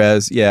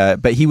Jerez, yeah.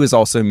 But he was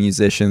also a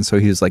musician, so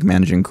he was like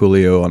managing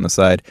Coolio on the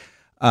side.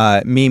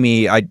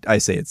 Mimi, I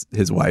say it's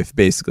his wife,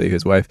 basically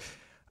his wife.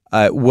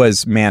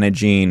 Was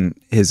managing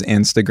his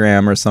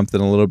Instagram or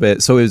something a little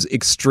bit. So it was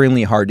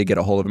extremely hard to get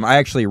a hold of him. I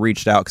actually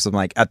reached out because I'm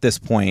like, at this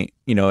point,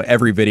 you know,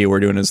 every video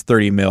we're doing is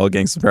 30 mil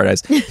Gangsta's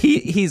Paradise.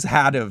 He's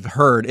had to have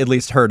at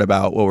least heard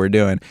about what we're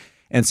doing.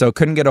 And so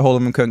couldn't get a hold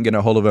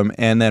of him.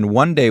 And then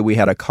one day we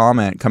had a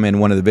comment come in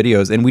one of the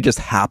videos, and we just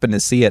happened to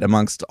see it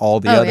amongst all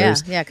the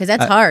others. Yeah, because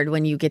that's hard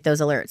when you get those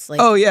alerts. Like,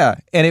 oh, yeah.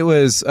 And it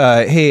was,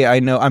 hey, I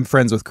know I'm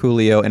friends with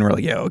Coolio. And we're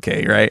like, yeah,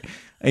 okay, right.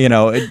 You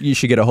know, you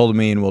should get a hold of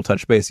me and we'll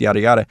touch base,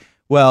 yada, yada.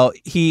 Well,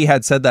 he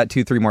had said that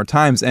 2-3 more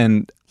times,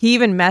 and he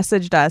even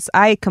messaged us.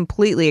 I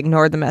completely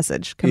ignored the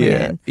message coming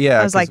in. Yeah.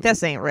 I was like,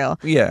 this ain't real.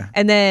 Yeah.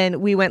 And then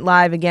we went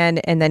live again,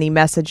 and then he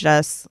messaged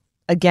us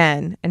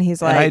again, and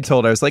he's like... And I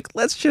told her, I was like,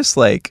 let's just,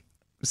 like,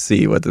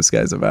 see what this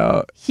guy's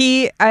about.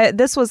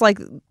 This was, like,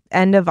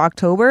 end of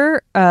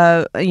October,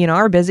 you know,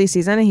 our busy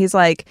season, and he's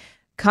like,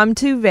 come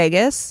to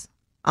Vegas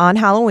on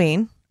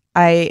Halloween.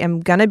 I am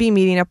going to be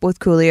meeting up with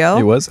Coolio.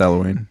 It was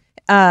Halloween.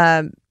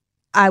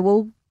 I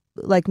will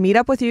like meet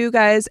up with you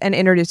guys and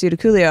introduce you to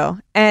Coolio.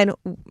 And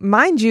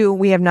mind you,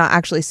 we have not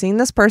actually seen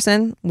this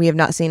person. We have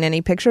not seen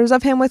any pictures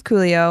of him with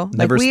Coolio.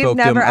 Never like, spoke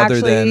to him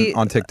other than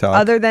on TikTok.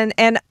 Other than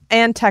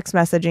and text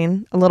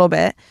messaging a little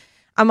bit.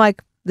 I'm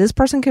like, this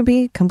person could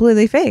be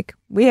completely fake.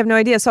 We have no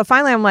idea. So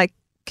finally I'm like,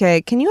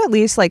 okay, can you at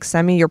least like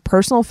send me your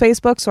personal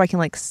Facebook so I can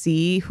like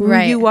see who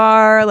you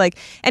are? Like,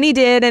 and he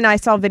did, and I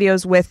saw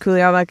videos with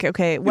Coolio. I'm like,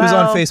 okay, well, it was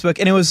on Facebook,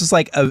 and it was just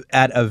like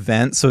at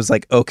events, so it's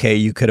like, okay,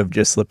 you could have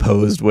just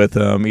posed with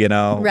him,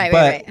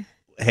 right.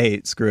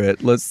 Hey, screw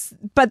it,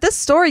 But this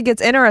story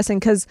gets interesting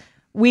because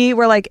we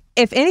were like,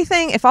 if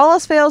anything, if all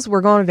else fails,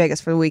 we're going to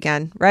Vegas for the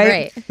weekend,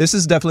 right? This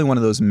is definitely one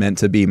of those meant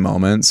to be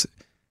moments.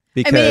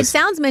 Because, I mean, it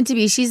sounds meant to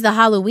be. She's the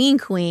Halloween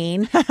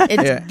queen.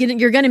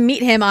 You're going to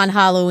meet him on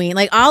Halloween.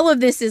 Like, all of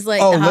this is like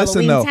the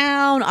Halloween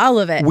town, all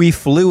of it. We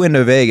flew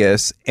into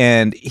Vegas,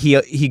 and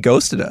he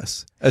ghosted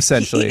us,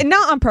 essentially.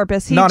 Not on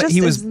purpose.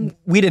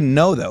 We didn't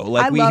know, though.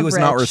 Like, he was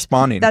Rich. Not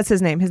responding. That's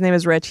his name. His name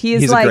is Rich.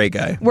 He's like, a great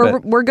guy.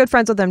 We're good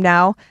friends with him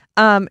now.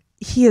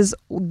 He is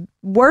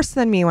worse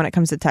than me when it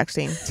comes to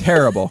texting.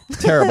 Terrible.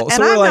 And so I'm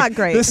we're like, not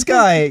great. This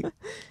guy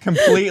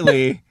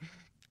completely...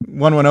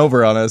 one went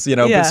over on us,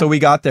 But so we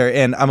got there,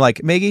 and I'm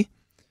like, Maggie,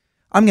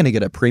 I'm gonna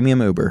get a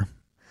premium Uber.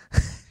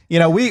 We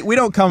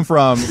don't come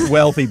from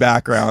wealthy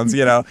backgrounds,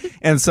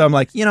 and so I'm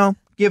like,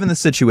 given the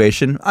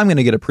situation, I'm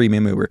gonna get a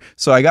premium Uber.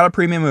 So I got a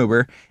premium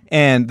Uber,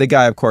 and the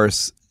guy, of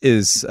course,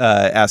 is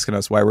asking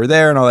us why we're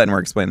there and all that, and we're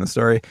explaining the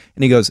story,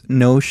 and he goes,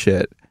 no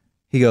shit.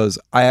 He goes,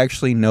 I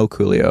actually know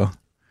Coolio.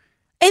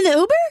 In the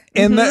Uber?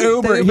 In the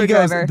Uber. Uber he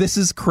goes, driver. This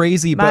is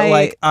crazy, but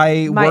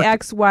my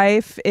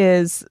ex-wife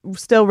is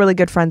still really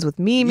good friends with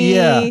Mimi.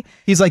 Yeah.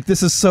 He's like,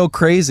 this is so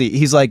crazy.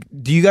 He's like,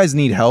 do you guys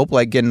need help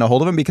like getting a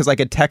hold of him? Because I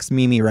could text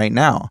Mimi right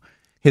now,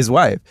 his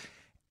wife.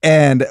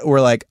 And we're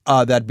like,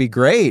 that'd be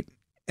great.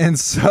 And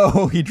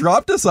so he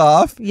dropped us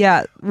off.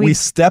 Yeah. We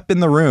step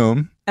in the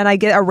room. And I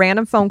get a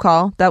random phone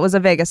call. That was a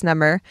Vegas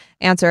number.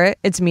 Answer it.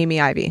 It's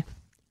Mimi Ivy.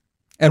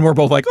 And we're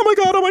both like, oh my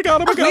God, oh my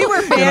God, oh my God. We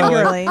were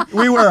fangirling.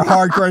 We were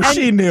hardcore.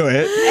 She knew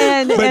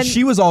it. But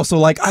she was also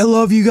like, I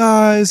love you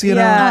guys, know?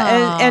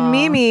 And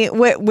Mimi,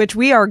 which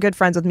we are good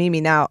friends with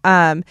Mimi now,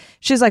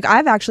 she's like,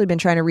 I've actually been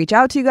trying to reach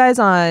out to you guys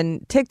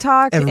on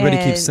TikTok. Everybody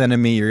keeps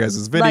sending me your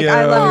guys' videos. Like,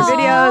 I love your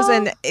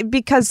videos. And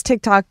because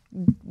TikTok,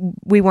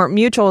 we weren't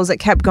mutuals, it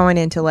kept going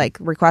into like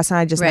requests, and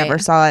I just never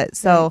saw it.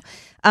 So,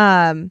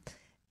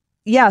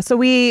 so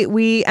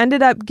we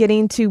ended up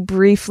getting to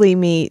briefly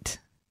meet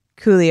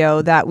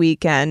Coolio that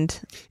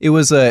weekend. It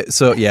was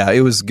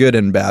it was good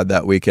and bad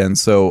that weekend.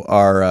 So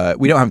our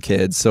we don't have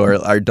kids,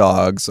 so our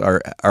dogs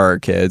are our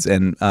kids,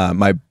 and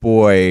my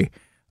boy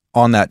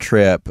on that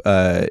trip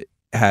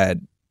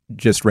had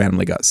just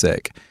randomly got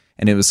sick,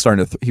 and it was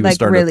starting to he was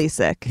really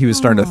sick. He was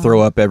starting to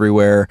throw up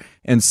everywhere,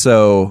 and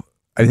so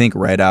I think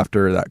right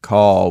after that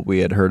call we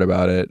had heard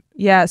about it.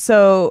 Yeah.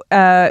 So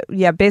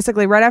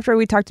basically right after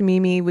we talked to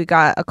Mimi, we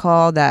got a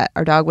call that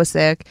our dog was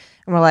sick,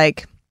 and we're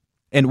like.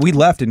 And we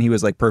left, and he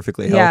was like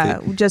perfectly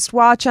healthy. Yeah, just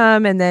watch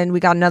him. And then we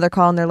got another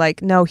call, and they're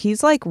like, no,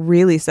 he's like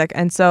really sick.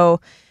 And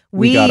so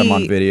we got him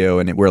on video,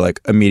 and we're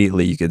like,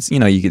 immediately you could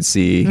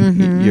see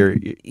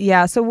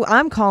So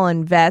I'm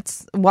calling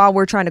vets while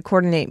we're trying to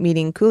coordinate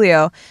meeting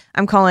Coolio.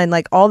 I'm calling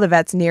like all the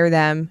vets near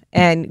them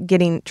and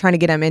trying to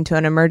get him into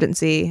an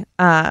emergency.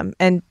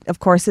 And of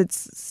course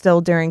it's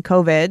still during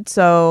COVID.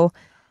 So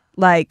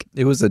like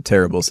it was a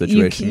terrible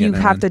situation. You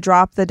have to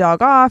drop the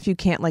dog off. You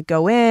can't like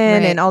go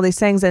in and all these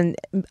things, and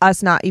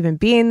us not even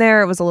being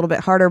there, it was a little bit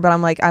harder, but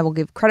I'm like, I will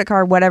give credit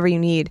card, whatever you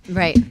need.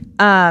 Right.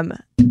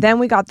 Then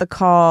we got the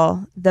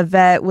call. The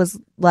vet was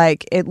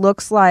like, it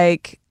looks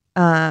like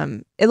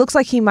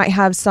he might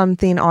have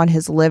something on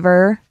his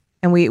liver,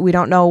 and we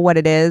don't know what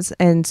it is.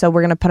 And so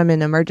we're going to put him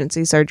in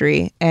emergency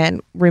surgery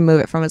and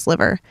remove it from his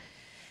liver.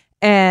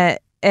 And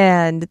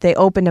they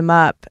opened him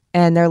up,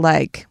 and they're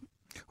like,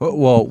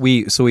 well,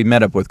 we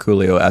met up with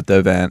Coolio at the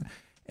event,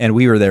 and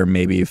we were there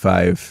maybe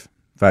 5-10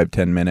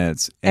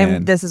 minutes.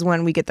 And this is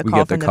when we get the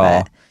call from the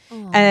vet.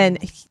 Aww.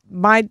 And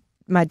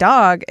my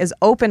dog is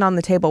open on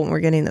the table when we're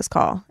getting this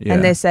call. Yeah.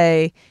 And they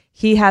say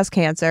he has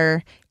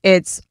cancer.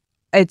 It's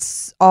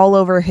all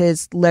over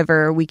his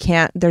liver.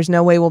 There's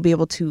no way we'll be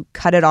able to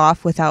cut it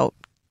off without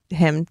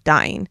him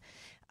dying.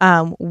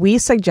 We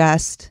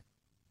suggest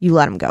you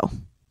let him go.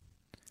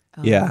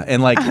 Yeah.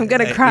 And like, I'm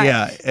going to cry.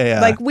 Yeah.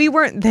 Like, we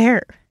weren't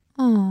there.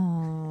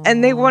 Aww.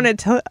 And they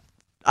wanted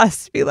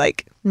us to be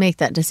like, make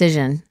that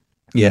decision.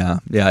 Yeah.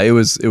 It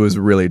was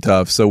really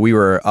tough. So we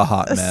were a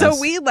hot mess. So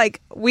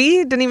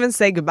we didn't even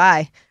say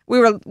goodbye. We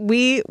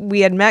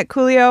had met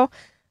Coolio,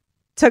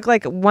 took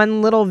like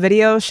one little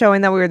video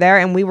showing that we were there,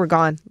 and we were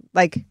gone.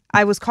 Like,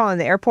 I was calling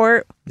the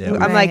airport. Yeah,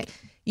 I'm like,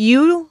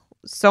 you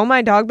sew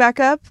my dog back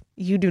up.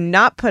 You do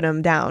not put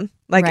him down.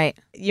 Like,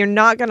 you're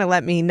not gonna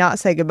let me not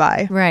say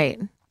goodbye. Right.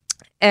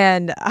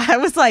 And I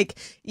was like,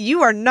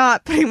 you are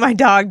not putting my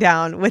dog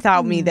down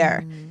without me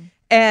there.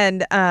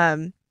 And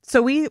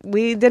so we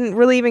didn't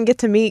really even get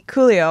to meet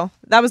Coolio.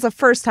 That was the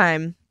first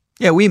time.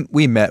 Yeah,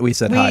 we met. We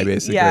said hi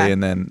basically,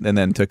 and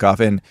then took off.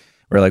 And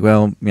we're like,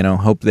 well,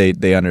 hope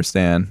they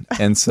understand.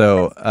 And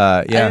so,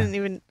 yeah. I didn't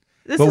even.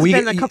 This has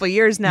been a couple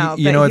years now.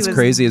 You know what's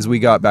crazy is we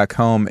got back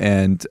home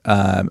and,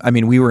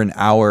 we were an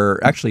hour,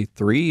 actually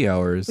 3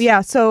 hours.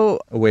 Yeah, so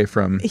away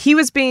from. He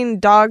was being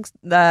dogged.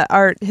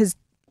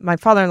 My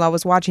father-in-law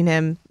was watching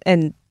him,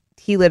 and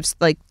he lives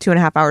like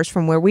 2.5 hours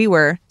from where we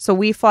were. So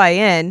we fly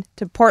in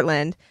to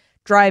Portland,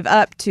 drive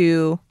up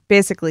to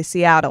basically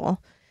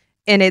Seattle,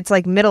 and it's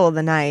like middle of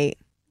the night.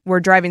 We're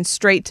driving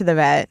straight to the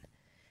vet.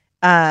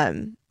 Got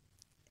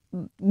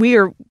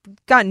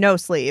no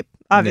sleep,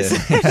 obviously.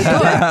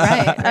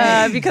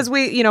 Yeah. right. Because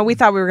we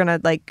thought we were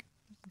gonna like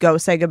go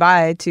say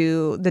goodbye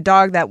to the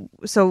dog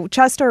so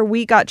Chester,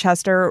 we got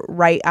Chester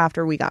right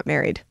after we got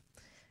married.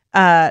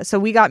 So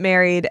we got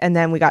married and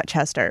then we got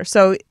Chester.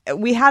 So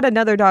we had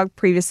another dog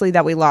previously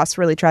that we lost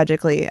really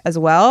tragically as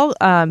well.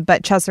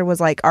 But Chester was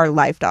like our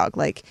life dog.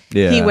 Like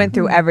he went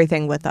through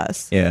everything with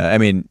us. Yeah.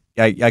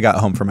 I got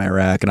home from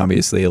Iraq and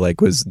obviously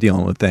like was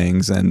dealing with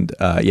things and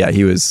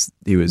he was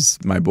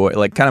my boy,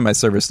 like kind of my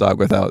service dog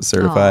without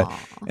certified.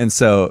 Aww. And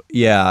so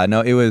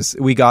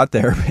we got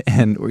there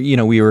and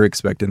we were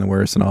expecting the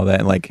worst and all that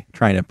and like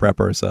trying to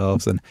prep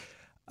ourselves and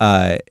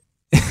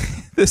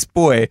this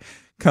boy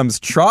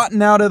comes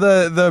trotting out of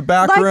the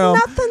back room.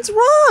 Like nothing's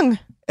wrong.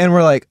 And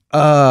we're like,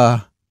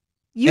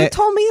 you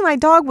told me my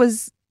dog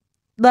was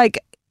like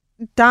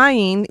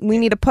dying. We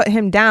need to put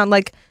him down.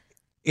 Like,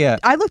 yeah.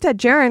 I looked at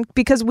Jaron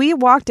because we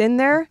walked in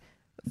there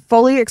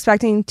fully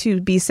expecting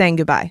to be saying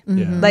goodbye.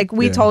 Mm-hmm. Like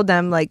we told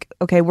them like,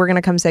 okay, we're going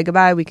to come say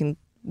goodbye. We can,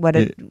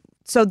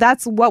 so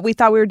that's what we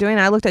thought we were doing.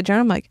 And I looked at Jaron.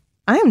 I'm like,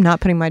 I am not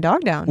putting my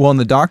dog down. Well, and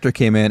the doctor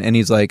came in and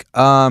he's like,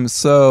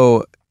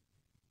 so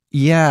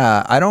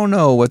yeah, I don't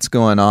know what's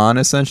going on,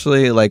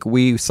 essentially. Like,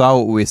 we saw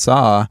what we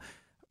saw,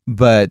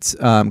 but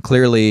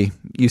clearly,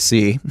 you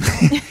see,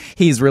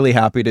 he's really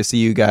happy to see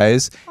you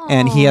guys,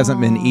 and he hasn't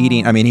been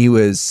eating. I mean, he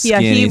was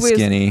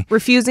skinny.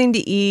 Refusing to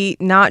eat,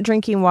 not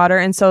drinking water,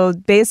 and so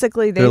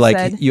basically they're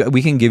like,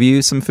 we can give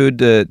you some food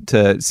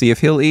to see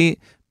if he'll eat,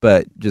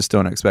 but just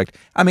don't expect.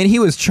 I mean, he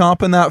was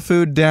chomping that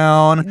food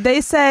down.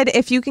 They said,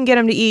 if you can get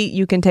him to eat,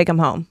 you can take him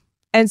home.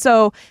 And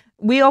so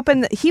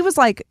he was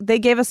like, they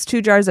gave us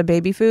 2 jars of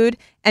baby food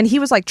and he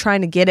was like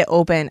trying to get it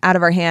open out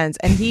of our hands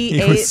and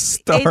he ate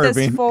this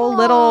full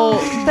little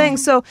thing.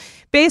 So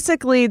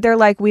basically they're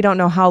like, we don't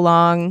know how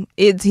long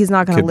he's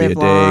not going to live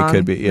long.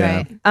 Could be a day, could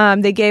be, yeah.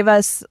 Right. They gave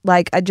us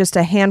like just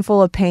a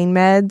handful of pain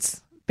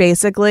meds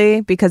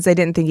basically because they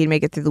didn't think he'd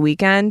make it through the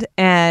weekend.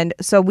 And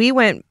so we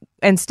went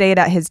and stayed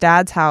at his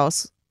dad's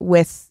house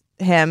with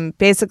him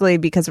basically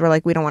because we're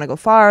like, we don't want to go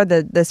far.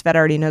 This vet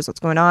already knows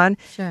what's going on.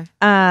 Sure.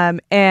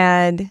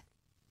 And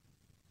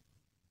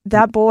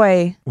that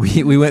boy,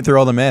 we went through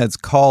all the meds,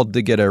 called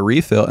to get a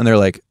refill, and they're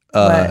like,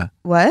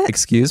 what?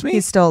 Excuse me?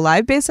 He's still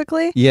alive,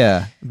 basically?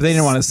 Yeah. But they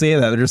didn't want to say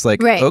that. They're just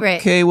like,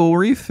 okay, we'll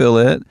refill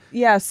it.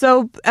 Yeah.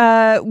 So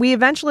we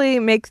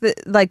eventually make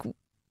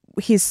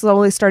he's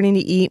slowly starting to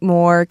eat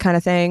more kind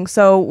of thing.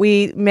 So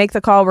we make the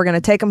call. We're going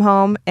to take him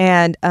home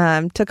and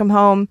took him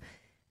home.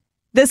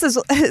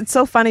 It's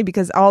so funny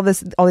because all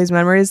these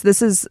memories,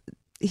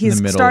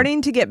 he's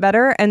starting to get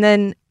better. And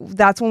then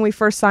that's when we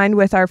first signed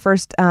with our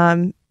first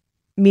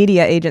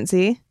media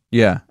agency.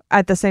 Yeah.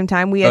 At the same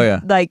time, we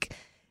had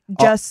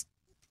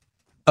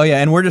Oh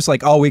yeah, and we're just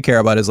like all we care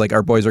about is like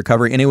our boys'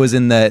 recovery, and it was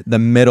in the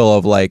middle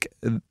of like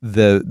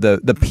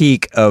the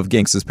peak of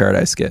Gangsta's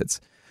Paradise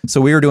skits. So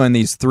we were doing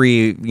these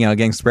 3,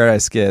 Gangsta's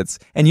Paradise skits,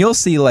 and you'll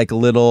see like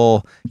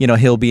little,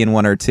 he'll be in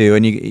 1 or 2,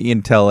 and you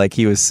can tell like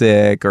he was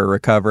sick or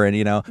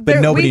recovering,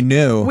 but nobody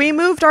knew. We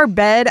moved our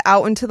bed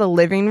out into the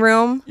living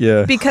room,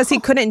 because he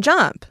couldn't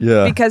jump,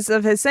 because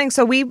of his thing.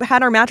 So we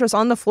had our mattress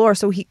on the floor,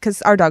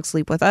 because our dogs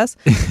sleep with us,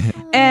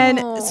 and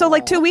so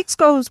like 2 weeks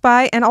goes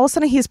by, and all of a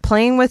sudden he's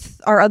playing with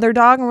our other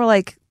dog, and we're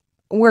like,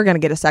 we're going to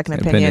get a second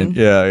opinion.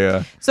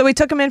 Yeah. So we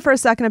took him in for a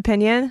second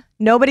opinion.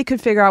 Nobody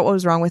could figure out what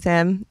was wrong with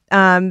him.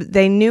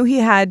 They knew he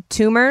had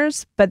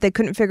tumors, but they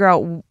couldn't figure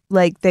out,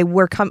 like, they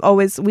were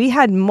we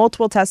had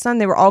multiple tests done.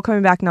 They were all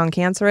coming back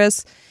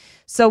non-cancerous.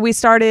 So we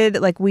started,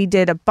 we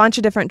did a bunch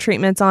of different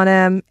treatments on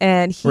him,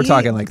 and we're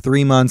talking like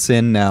 3 months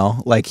in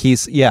now. Like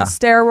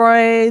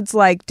steroids,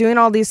 doing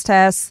all these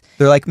tests.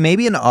 They're like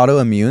maybe an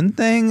autoimmune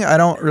thing. I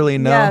don't really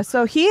know. Yeah.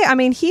 So he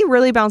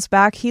really bounced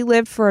back. He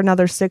lived for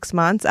another 6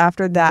 months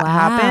after that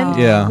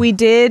happened. Yeah. We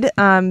did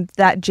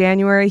that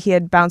January. He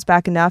had bounced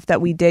back enough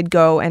that we did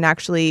go and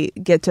actually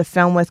get to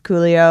film with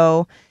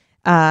Coolio,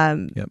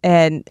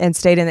 and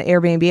stayed in the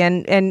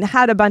Airbnb and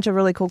had a bunch of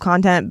really cool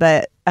content.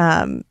 But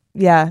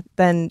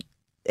then.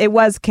 It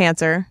was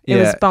cancer. It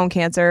was bone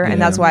cancer, and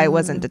that's why it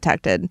wasn't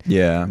detected.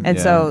 Yeah. And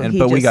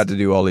so we got to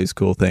do all these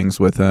cool things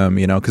with him,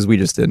 because we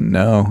just didn't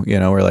know.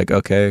 We're like,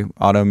 okay,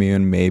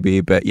 autoimmune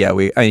maybe, but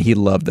he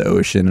loved the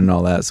ocean and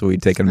all that, so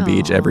we'd take him to the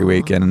beach every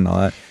weekend and all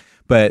that.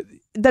 But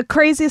the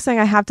craziest thing,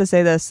 I have to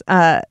say this,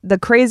 the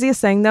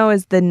craziest thing though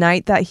is the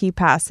night that he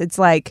passed. It's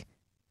like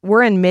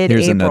we're in mid-April.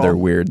 Here's another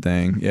weird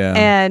thing. Yeah.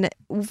 And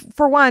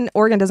for one,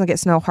 Oregon doesn't get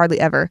snow hardly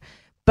ever,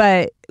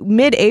 but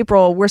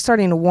mid-April we're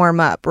starting to warm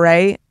up,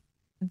 right?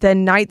 The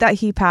night that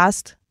he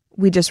passed,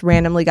 we just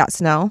randomly got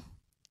snow.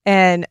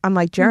 And I'm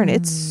like, Jaren,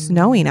 it's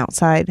snowing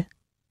outside.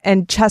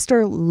 And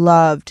Chester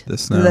loved the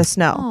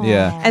snow.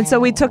 Yeah. And so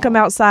we took him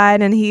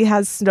outside, and he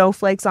has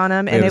snowflakes on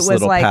him. And it was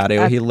little like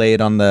patio. He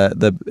laid on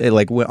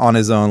on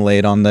his own,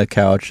 laid on the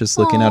couch, just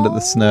looking out at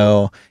the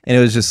snow. And it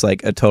was just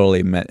like a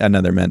totally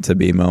another meant to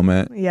be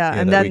moment. Yeah.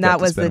 And then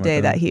that was the day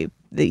that he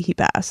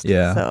passed.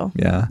 Yeah. So.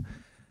 Yeah.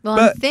 Well,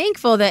 I'm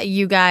thankful that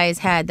you guys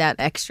had that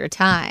extra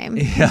time.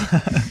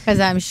 Yeah.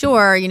 Because I'm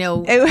sure,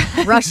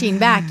 rushing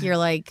back, you're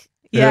like.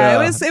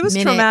 Yeah, it was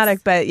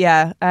traumatic, but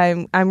yeah,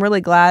 I'm really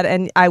glad,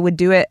 and I would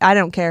do it. I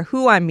don't care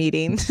who I'm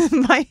meeting.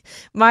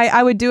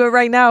 I would do it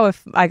right now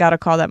if I got a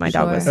call that my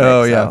dog was sick.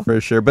 Oh yeah,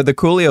 for sure. But the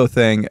Coolio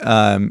thing,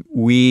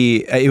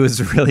 it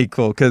was really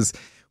cool because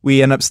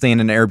we ended up staying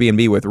in an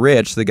Airbnb with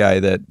Rich, the guy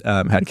that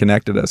had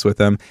connected us with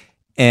him,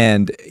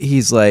 and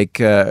he's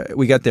like,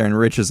 we got there, and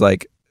Rich is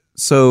like,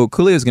 so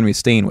Coolio's going to be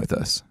staying with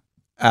us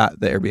at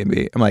the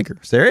Airbnb. I'm like,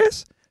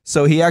 serious?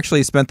 So he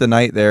actually spent the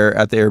night there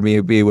at the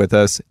Airbnb with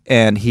us,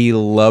 and he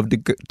loved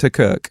to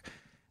cook.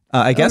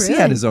 I guess he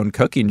had his own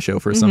cooking show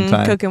for some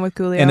time. Cooking with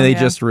Coolio. And they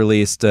just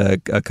released a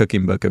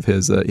cooking book of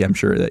his, I'm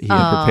sure that he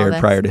had prepared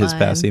prior to his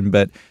passing.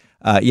 But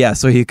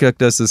so he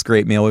cooked us this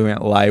great meal. We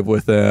went live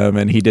with him,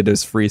 and he did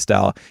his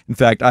freestyle. In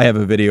fact, I have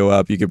a video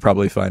up. You could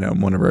probably find it on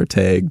one of our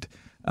tagged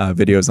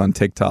videos on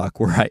TikTok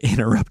where I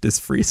interrupt his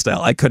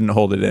freestyle. I couldn't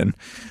hold it in.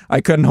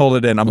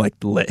 I'm like,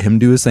 let him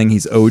do his thing.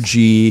 He's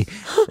OG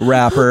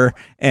rapper.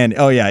 And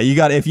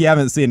if you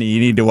haven't seen it,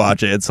 you need to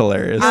watch it. It's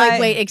hilarious. I'm like,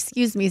 wait,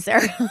 excuse me,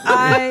 sir.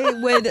 I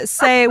would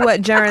say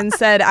what Jaren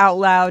said out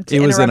loud to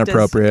It was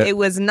inappropriate. It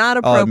was not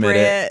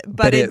appropriate,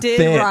 but it did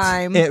fit.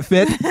 rhyme. It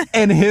fit.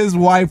 And his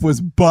wife was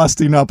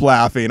busting up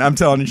laughing. I'm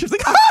telling you, she was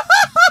like,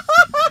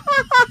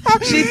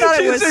 she thought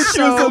it was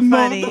so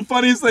funny. The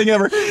funniest thing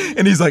ever.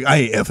 And he's like, I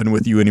ain't effing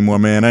with you anymore,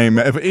 man.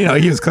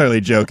 He was clearly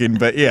joking,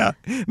 but yeah.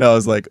 No, I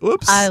was like,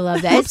 oops. I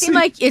love that.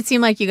 It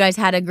seemed like you guys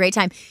had a great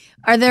time.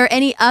 Are there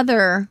any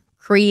other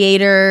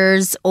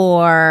creators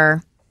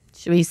or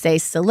should we say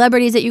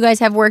celebrities that you guys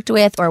have worked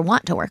with or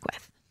want to work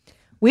with?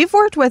 We've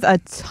worked with a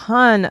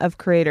ton of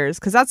creators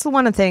because that's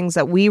one of the things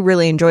that we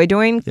really enjoy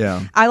doing.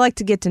 Yeah. I like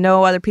to get to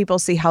know other people,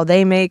 see how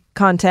they make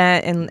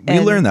content. And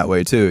we learn that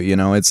way too.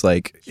 It's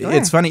like,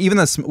 It's funny.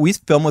 Even we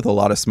film with a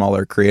lot of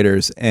smaller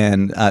creators,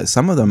 and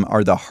some of them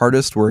are the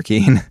hardest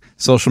working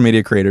social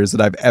media creators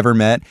that I've ever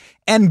met,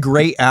 and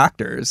great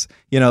actors.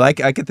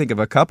 Like I could think of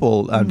a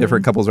couple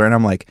different couples right now.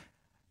 I'm like,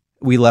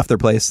 we left their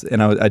place,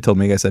 and I told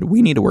Meg, I said,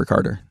 we need to work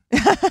harder.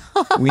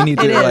 We need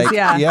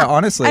to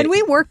honestly. And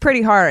we work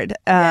pretty hard.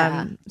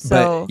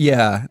 But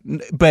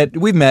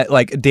we've met,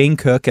 like Dane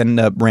Cook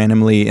ended up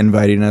randomly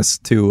inviting us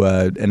to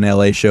an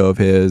LA show of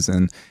his,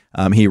 and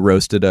he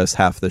roasted us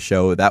half the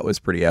show. That was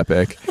pretty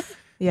epic.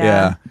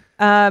 Yeah.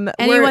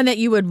 Anyone that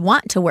you would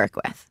want to work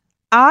with?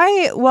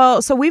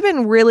 So we've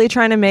been really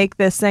trying to make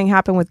this thing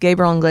happen with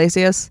Gabriel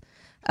Iglesias,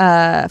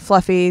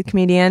 fluffy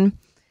comedian.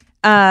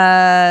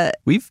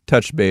 We've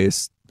touched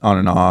base on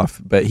and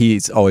off, but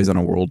he's always on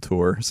a world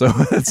tour. So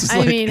it's just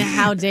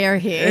how dare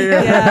he?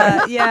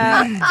 Yeah.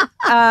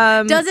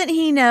 Doesn't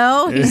he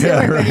know? He's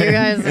where you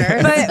guys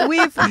are.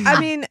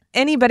 But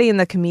anybody in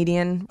the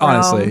comedian realm,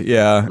 honestly,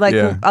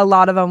 a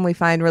lot of them we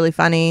find really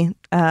funny.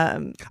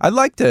 I'd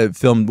like to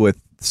film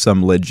with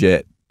some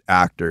legit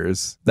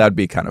actors. That'd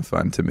be kind of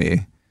fun to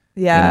me.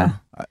 Yeah.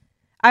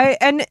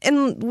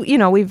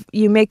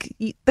 You make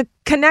the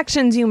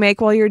connections you make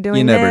while you're doing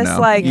you never this. Know.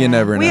 Like you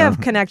never know. We have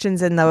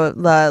connections in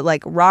the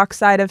like rock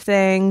side of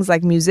things,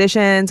 like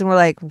musicians, and we're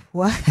like,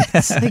 what?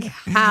 Like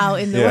how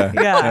in the world?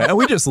 Yeah. And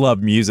we just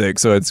love music,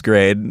 so it's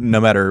great.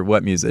 No matter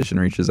what musician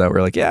reaches out,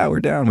 we're like, yeah,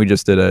 we're down. We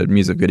just did a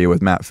music video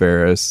with Matt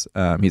Ferris.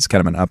 He's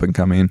kind of an up and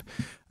coming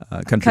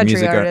country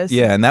music artist.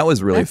 Yeah, and that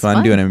was really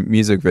fun doing a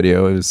music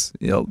video. It was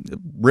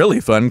really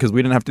fun because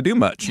we didn't have to do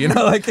much.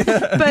 But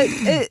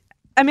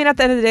at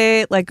the end of the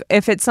day, like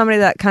if it's somebody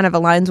that kind of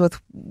aligns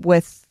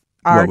with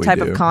our type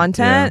of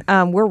content,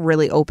 we're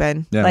really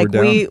open. Yeah, like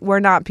we're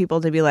not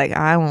people to be like,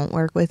 I won't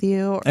work with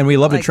you. And we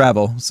love to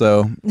travel,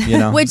 so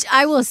Which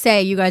I will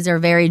say, you guys are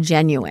very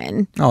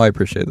genuine. Oh, I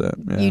appreciate that.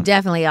 Yeah. You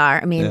definitely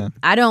are.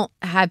 I don't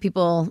have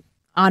people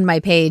on my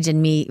page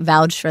and me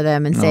vouch for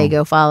them and say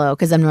go follow,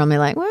 because I'm normally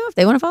like, well, if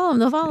they want to follow them,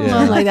 they'll follow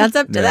them. Like that's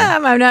up to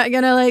them. I'm not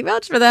gonna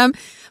vouch for them.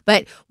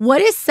 But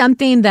what is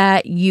something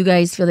that you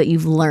guys feel that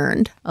you've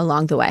learned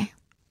along the way?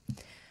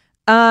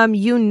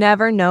 You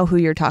never know who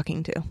you're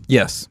talking to.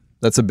 Yes,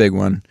 that's a big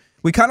one.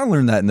 We kind of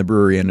learned that in the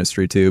brewery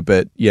industry too,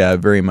 but yeah,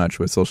 very much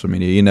with social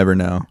media. You never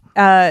know.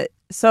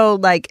 So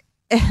like,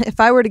 if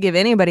I were to give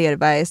anybody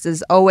advice,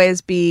 is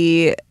always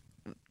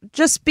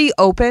just be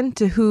open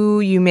to who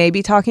you may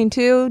be talking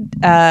to.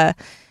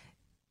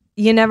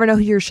 You never know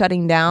who you're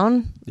shutting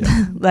down,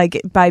 like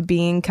by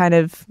being kind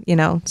of,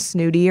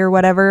 snooty or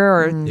whatever,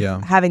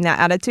 or having that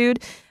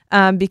attitude.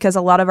 Because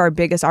a lot of our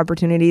biggest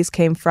opportunities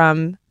came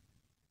from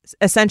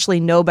essentially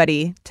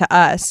nobody to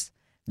us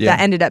that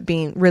ended up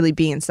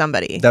being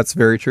somebody. That's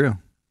very true.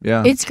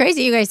 Yeah. It's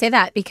crazy you guys say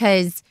that,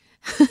 because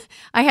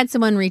I had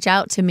someone reach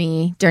out to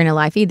me during a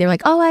live feed. They're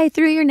like, oh, I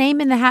threw your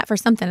name in the hat for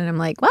something. And I'm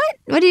like, what?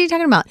 What are you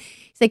talking about?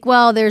 He's like,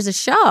 well, there's a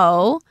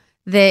show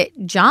that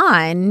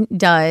John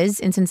does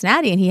in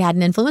Cincinnati, and he had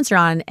an influencer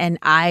on. And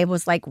I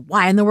was like,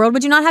 why in the world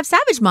would you not have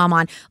Savage Mom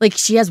on? Like,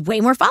 she has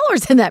way more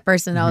followers than that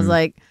person. I was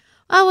like,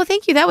 oh, well,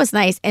 thank you. That was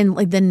nice. And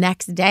like the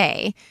next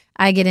day,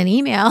 I get an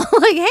email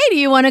like, hey, do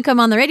you want to come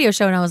on the radio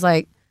show? And I was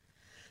like,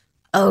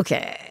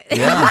 okay.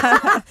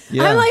 Yeah.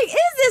 Yeah. I'm like, is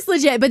this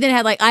legit? But then it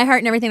had like iHeart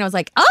and everything. I was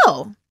like,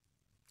 oh,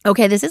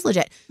 okay, this is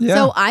legit. Yeah.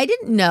 So I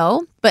didn't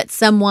know, but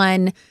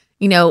someone,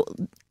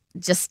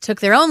 just took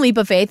their own leap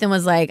of faith and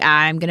was like,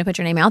 I'm going to put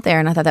your name out there.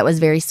 And I thought that was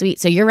very sweet.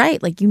 So you're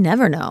right. Like, you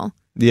never know.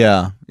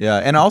 Yeah. Yeah.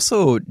 And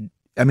also,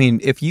 I mean,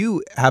 if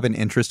you have an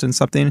interest in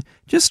something,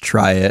 just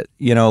try it.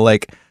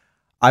 Like,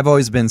 I've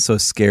always been so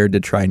scared to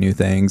try new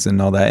things and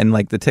all that. And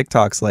like the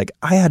TikToks, like,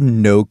 I had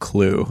no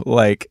clue.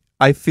 Like,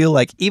 I feel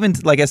like, even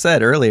like I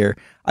said earlier,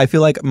 I feel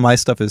like my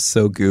stuff is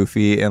so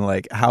goofy and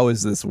like, how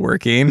is this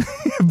working?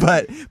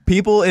 But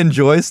people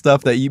enjoy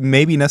stuff that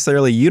maybe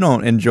necessarily you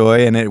don't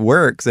enjoy, and it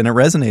works and it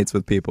resonates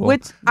with people.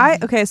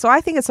 So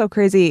I think it's so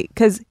crazy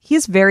because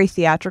he's very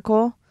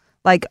theatrical,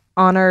 like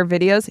on our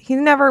videos. He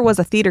never was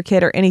a theater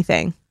kid or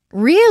anything.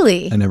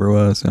 Really? I never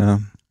was, yeah.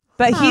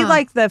 But he,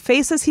 like, the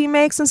faces he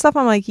makes and stuff,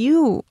 I'm like,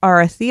 you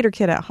are a theater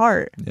kid at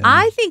heart. Yeah.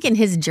 I think in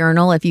his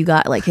journal, if you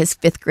got like his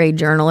 5th grade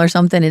journal or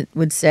something, it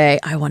would say,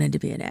 I wanted to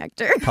be an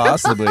actor.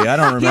 Possibly. I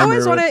don't remember.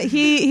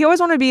 He always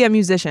wanted to be a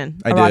musician,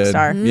 a rock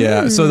star.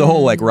 Yeah. So the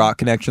whole like rock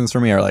connections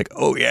for me are like,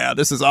 oh yeah,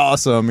 this is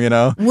awesome,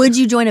 Would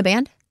you join a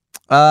band?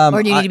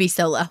 Or do you need to be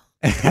solo?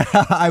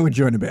 I would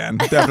join a band,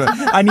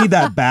 definitely. I need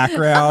that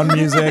background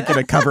music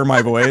to cover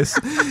my voice.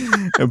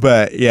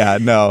 But yeah,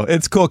 no,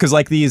 it's cool because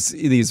like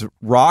these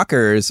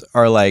rockers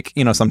are like,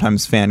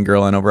 sometimes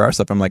fangirling over our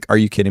stuff. I'm like, are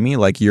you kidding me?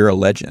 Like, you're a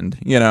legend,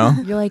 You're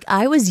like,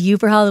 I was you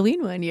for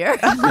Halloween one year.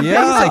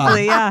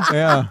 Basically, yeah.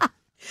 Yeah.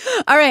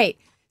 All right.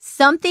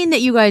 Something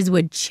that you guys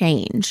would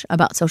change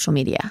about social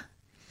media.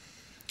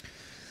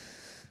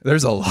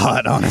 There's a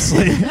lot,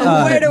 honestly.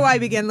 Where do I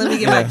begin? Let me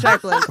get my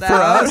checklist For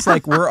us,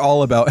 like, we're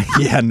all about,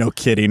 no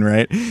kidding,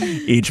 right?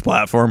 Each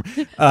platform.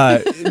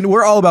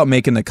 We're all about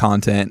making the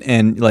content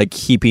and, like,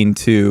 keeping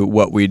to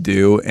what we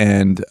do.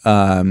 And,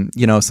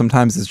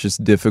 sometimes it's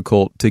just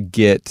difficult to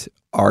get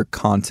our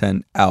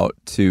content out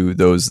to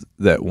those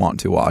that want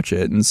to watch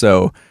it. And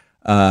so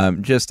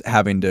just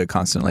having to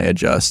constantly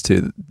adjust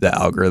to the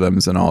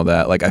algorithms and all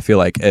that. Like, I feel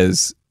like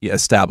as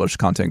established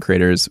content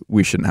creators,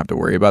 we shouldn't have to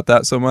worry about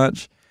that so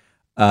much.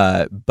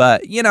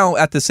 But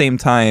at the same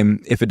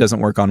time, if it doesn't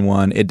work on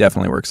one, it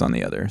definitely works on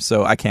the other.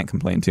 So I can't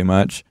complain too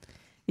much.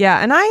 Yeah.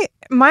 And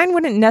mine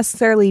wouldn't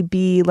necessarily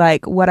be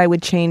like what I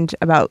would change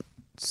about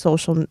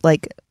social,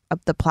 like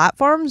the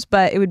platforms,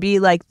 but it would be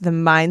like the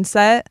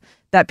mindset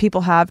that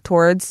people have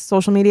towards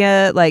social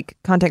media, like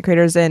content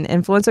creators and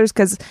influencers.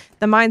 Cause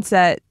the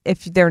mindset,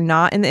 if they're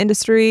not in the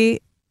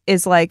industry,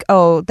 is like,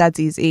 oh, that's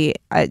easy.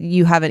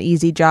 You have an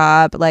easy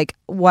job, like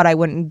what I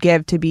wouldn't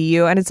give to be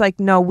you. And it's like,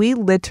 no, we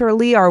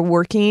literally are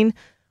working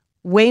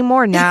way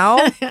more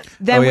now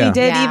than we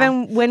did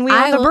even when we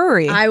owned the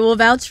brewery. I will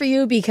vouch for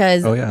you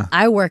because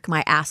I work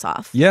my ass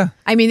off. Yeah.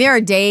 I mean, there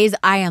are days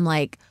I am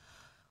like,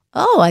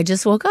 oh, I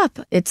just woke up.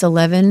 It's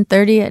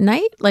 11:30 at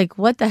night. Like,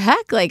 what the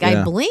heck? Like,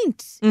 I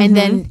blinked. And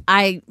then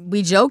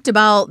we joked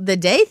about the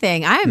day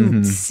thing.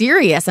 I'm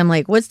serious. I'm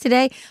like, what's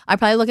today? I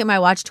probably look at my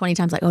watch 20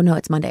 times like, oh, no,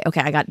 it's Monday. Okay,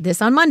 I got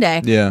this on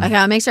Monday. Yeah. I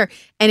gotta make sure.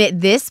 And at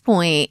this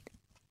point,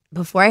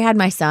 before I had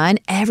my son,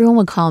 everyone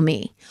would call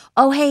me.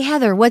 Oh, hey,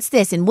 Heather, what's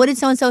this? And what did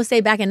so-and-so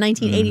say back in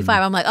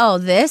 1985? I'm like, oh,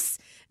 this?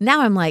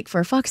 Now I'm like,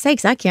 for fuck's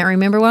sakes, I can't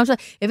remember what I'm saying.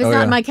 If it's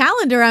not in my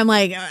calendar, I'm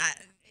like...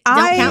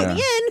 Don't count me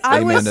in.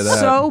 I was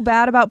so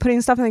bad about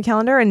putting stuff in the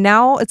calendar, and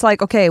now it's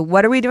like, okay,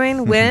 what are we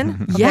doing?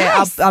 When?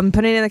 Yes. Okay, I'm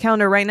putting it in the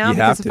calendar right now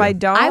because if I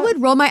don't, I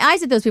would roll my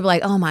eyes at those people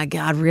like, oh my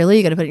God, really?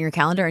 You got to put it in your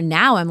calendar? And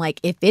now I'm like,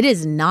 if it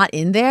is not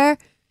in there,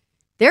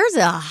 there's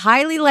a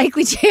highly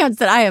likely chance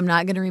that I am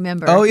not going to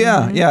remember. Oh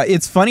yeah, yeah.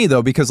 It's funny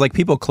though because like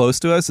people close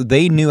to us,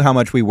 they knew how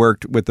much we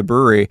worked with the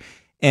brewery,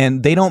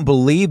 and they don't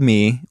believe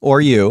me or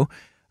you.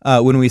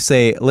 When we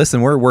say,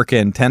 listen, we're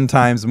working 10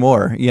 times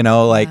more,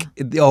 like,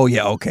 oh,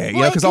 yeah, okay.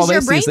 Well, because all they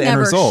see is the end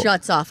result. Your brain never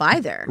shuts off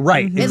either.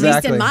 Right, exactly.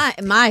 At least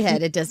in my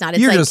head, it does not.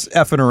 It's You're like, just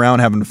effing around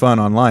having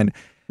fun online.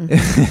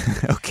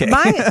 Okay.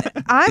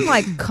 I'm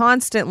like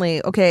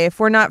constantly, okay, if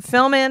we're not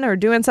filming or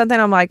doing something,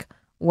 I'm like,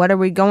 what are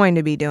we going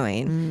to be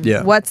doing?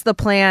 Yeah. What's the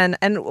plan?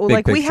 And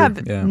like we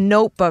have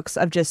notebooks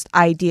of just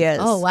ideas.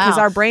 Oh, wow. Because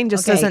our brain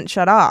just doesn't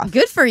shut off.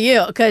 Good for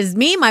you. Because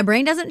my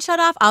brain doesn't shut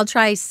off.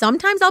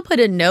 Sometimes I'll put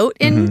a note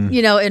in,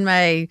 in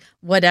my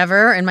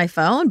whatever, in my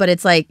phone. But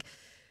it's like,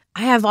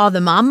 I have all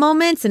the mom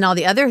moments and all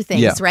the other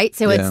things, right?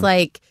 So it's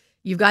like,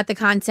 you've got the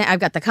content, I've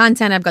got the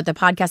content, I've got the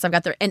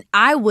podcast, and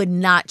I would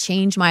not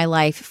change my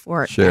life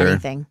for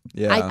anything.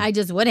 Yeah. I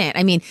just wouldn't.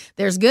 I mean,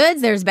 there's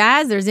goods, there's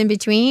bads, there's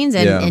in-betweens,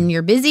 and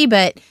you're busy,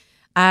 but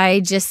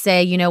I just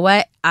say, you know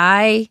what?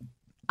 I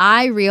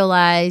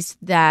realized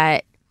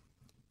that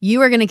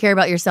you are going to care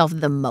about yourself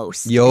the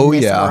most in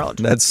this world.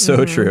 That's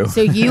so true.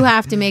 So you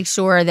have to make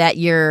sure that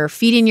you're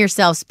feeding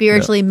yourself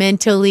spiritually,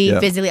 mentally,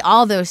 physically,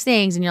 all those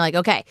things. And you're like,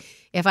 okay,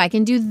 if I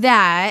can do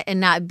that and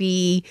not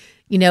be,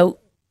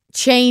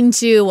 chained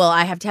to, well,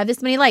 I have to have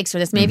this many likes or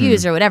this many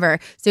views or whatever.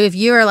 So if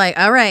you're like,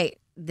 all right,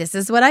 this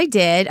is what I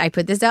did. I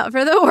put this out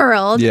for the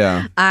world.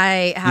 Yeah.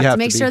 I have to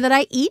make sure that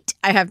I eat.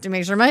 I have to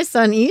make sure my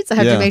son eats. I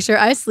have to make sure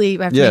I sleep.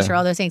 I have to make sure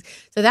all those things.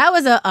 So that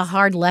was a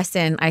hard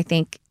lesson I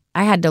think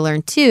I had to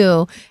learn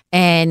too.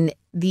 And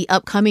the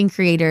upcoming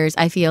creators,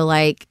 I feel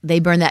like they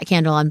burn that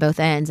candle on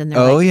both ends. And they're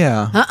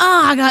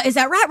it's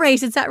that rat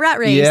race. It's that rat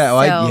race. Yeah.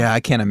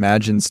 I can't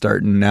imagine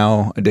starting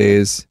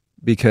nowadays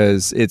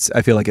because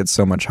I feel like it's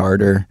so much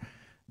harder.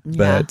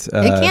 But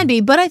it can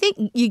be, but I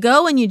think you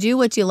go and you do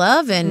what you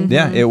love, and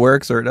it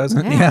works or it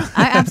doesn't. Yeah.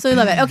 I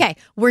absolutely love it. Okay,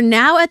 we're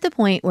now at the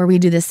point where we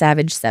do the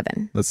Savage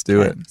 7. Let's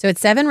do it. So it's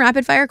 7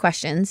 rapid fire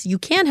questions. You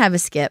can have a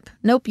skip.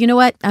 Nope. You know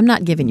what? I'm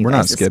not giving you. We're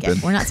guys not skipping.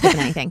 Skip. We're not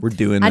skipping anything. We're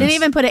doing. I didn't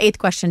even put an 8th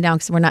question down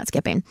because we're not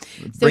skipping.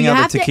 So bring you out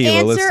have the tequila. to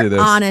answer Let's do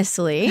this.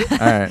 Honestly. All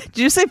right. Did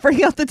you say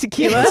bring out the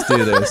tequila? Let's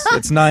do this.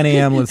 It's 9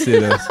 a.m. Let's do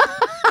this.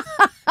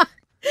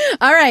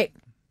 All right.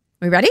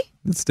 We ready?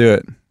 Let's do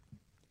it.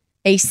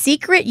 A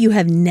secret you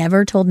have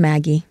never told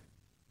Maggie.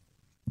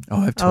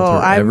 Oh, I've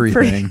told her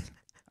everything.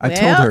 I've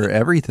told her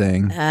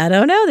everything. I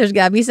don't know. There's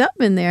got to be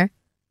something in there.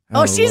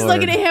 Oh, she's Lord.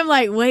 looking at him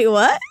like, wait,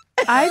 what?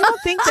 I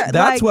don't think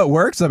that's what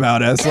works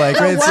about us. Like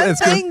one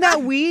thing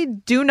that we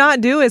do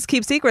not do is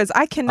keep secrets.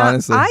 I cannot.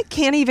 Honestly. I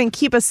can't even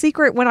keep a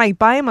secret when I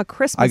buy him a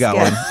Christmas gift.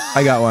 I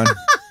got one.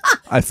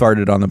 I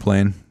farted on the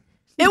plane.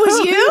 It was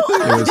you?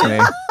 It was me.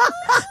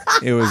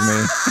 It was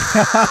me.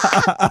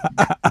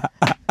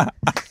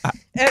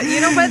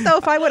 You know what, though?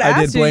 If I would have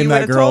asked asked you, you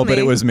would have told me. But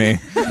it was me.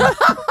 He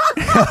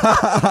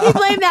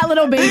blamed that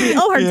little baby.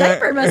 Oh, her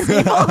diaper must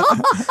be full.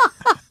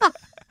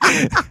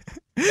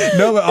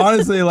 No, but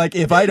honestly, like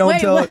if I don't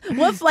tell...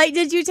 What flight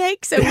did you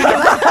take? So all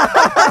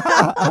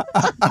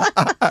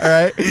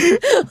right.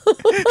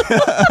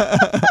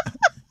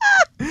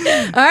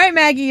 All right,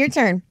 Maggie, your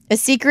turn. A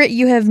secret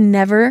you have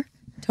never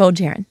told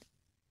Jaron.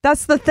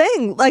 That's the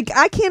thing. Like,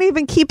 I can't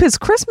even keep his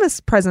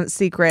Christmas present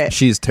secret.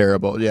 She's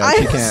terrible. Yeah,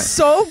 she can't.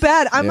 So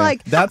bad. I'm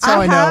like, that's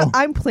how I know.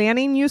 I'm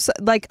planning you.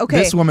 Okay.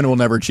 This woman will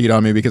never cheat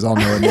on me because I'll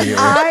know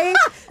immediately.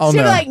 She'll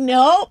be like,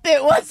 nope,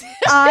 it wasn't.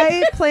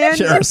 I planned.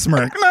 Share a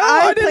smirk. No,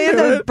 I planned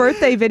a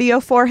birthday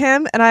video for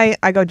him, and I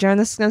go, Jaron,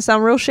 this is gonna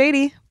sound real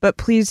shady, but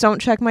please don't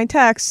check my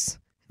texts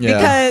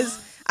because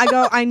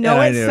I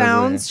know it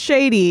sounds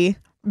shady.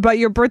 But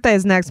your birthday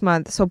is next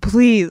month, so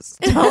please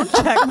don't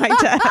check my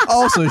text.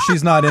 Also,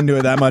 she's not into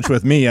it that much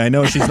with me. I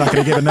know she's not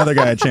going to give another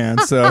guy a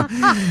chance. So,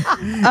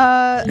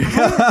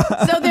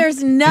 so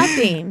there's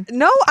nothing.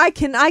 No, I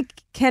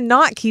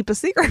cannot keep a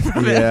secret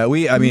from it. Yeah,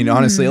 I mean,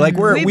 honestly, like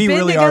we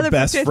really are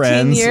best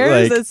friends.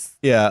 Years.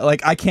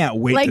 Like I can't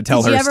wait to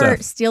tell her stuff. Did you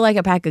ever steal like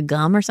a pack of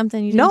gum or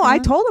something? No, I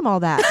told him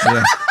all that.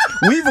 Yeah.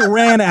 We've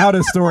ran out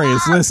of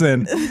stories.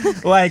 Listen,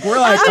 like we're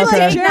like,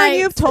 okay, Jaron,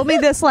 you've told me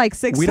this like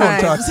 6 times. We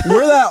don't talk.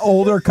 We're that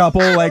older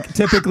couple. Like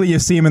typically, you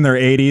see them in their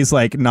 80s,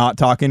 like not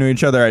talking to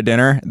each other at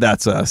dinner.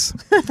 That's us.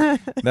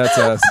 That's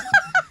us.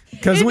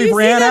 Because we've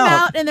ran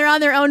out and they're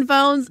on their own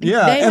phones.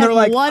 Yeah, they and they're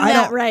like, won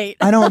that right.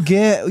 I don't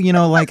get,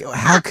 like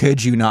how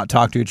could you not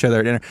talk to each other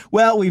at dinner?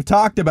 Well, we've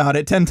talked about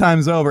it 10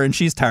 times over, and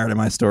she's tired of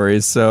my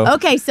stories. So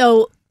okay,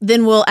 so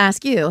then we'll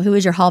ask you, who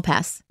is your hall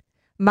pass?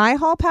 My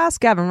hall pass,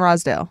 Gavin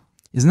Rosdale.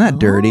 Isn't that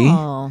dirty?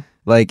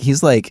 Like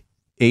he's like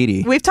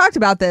 80. We've talked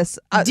about this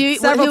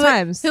several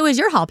times. Who is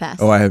your hall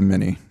pass? Oh, I have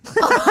many.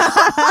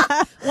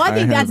 Well, I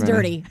think that's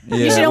dirty. Yeah,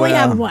 you should only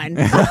have one.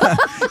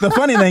 The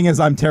funny thing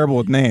is I'm terrible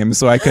with names,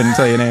 so I couldn't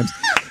tell you names.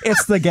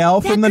 It's the gal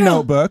from The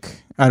Notebook.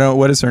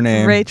 What is her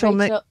name?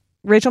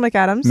 Rachel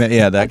McAdams.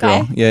 Yeah, that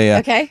girl. Yeah.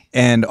 Okay.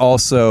 And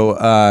also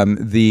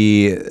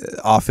the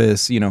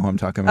Office, you know who I'm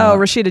talking about. Oh,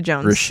 Rashida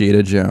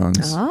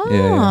Jones. Oh.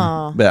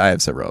 Yeah. But I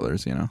have several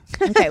others,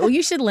 Okay, well,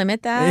 you should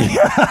limit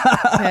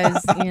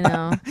that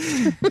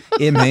because,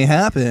 It may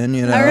happen,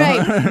 All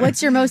right.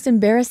 What's your most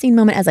embarrassing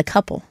moment as a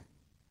couple?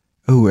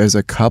 Oh, as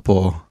a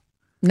couple.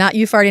 Not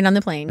you farting on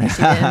the plane.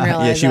 She didn't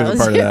realize yeah, she was a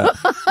part of that.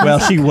 Well,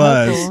 she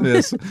was.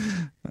 Yes.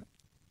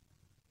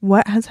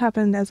 What has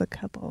happened as a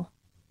couple?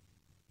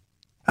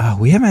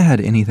 We haven't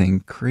had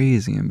anything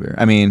crazy embarrassing.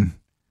 I mean,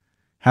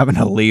 having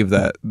to leave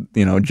that,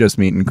 just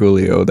meeting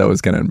Coolio, that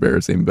was kind of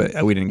embarrassing,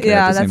 but we didn't care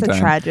at the same time. Yeah, that's a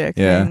tragic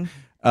thing.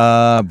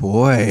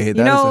 Boy.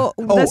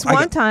 This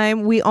one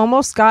time we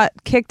almost got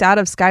kicked out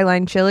of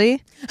Skyline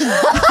Chili.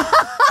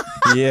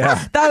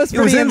 Yeah. That was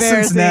pretty embarrassing. It was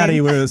in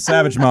Cincinnati with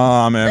Savage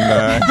Mom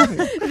and...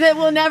 that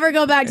we'll never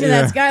go back to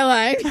that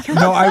Skyline.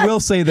 No, I will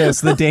say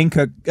this. The Dane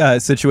Cook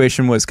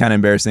situation was kind of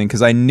embarrassing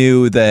because I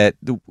knew that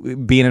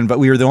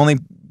we were the only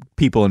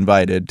people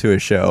invited to a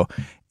show,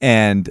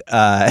 and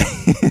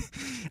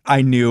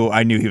I knew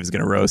he was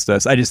going to roast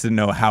us. I just didn't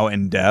know how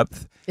in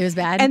depth. It was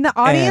bad. And the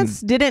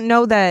audience didn't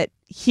know that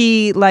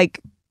he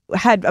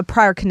had a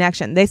prior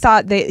connection. They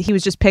thought that he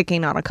was just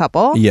picking on a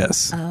couple.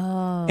 Yes.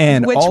 Oh.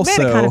 And which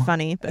also, made it kind of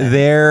funny. But.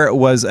 There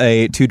was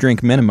a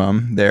 2-drink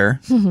minimum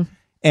there.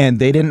 and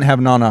they didn't have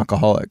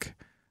non-alcoholic.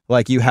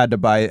 Like you had to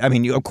buy. I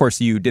mean, of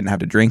course, you didn't have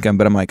to drink them,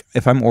 but I'm like,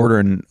 if I'm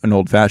ordering an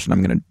old fashioned,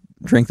 I'm gonna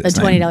drink this.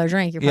 A $20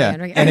 drink. You're probably gonna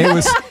drink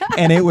it.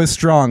 And it was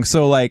strong.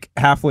 So like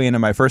halfway into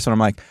my first one, I'm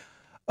like,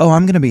 oh,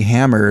 I'm gonna be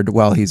hammered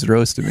while he's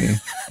roasting me,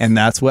 and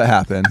that's what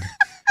happened.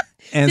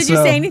 And did you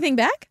say anything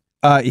back?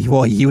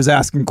 He was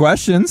asking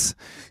questions.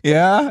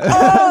 Yeah.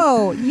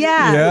 Oh,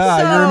 yeah. Yeah,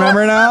 so, you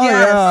remember now?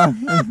 Yes.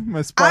 Yeah.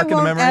 My spark I in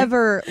won't memory.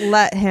 ever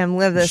let him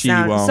live this She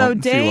down. won't. So She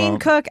Dane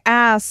won't. Cook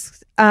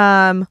asks,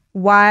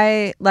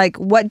 why, like,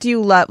 what do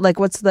you love? Like,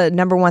 what's the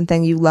number one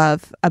thing you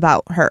love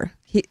about her?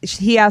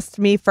 He asked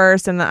me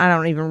first, and I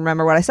don't even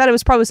remember what I said. It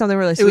was probably something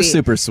really sweet. It was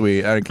super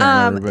sweet. I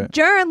can't remember. But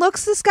Jaron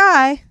looks this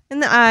guy in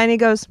the eye, and he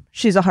goes,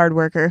 she's a hard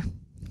worker.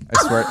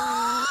 I swear.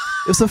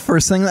 It was the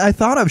first thing that I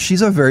thought of.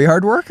 She's a very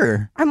hard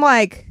worker. I'm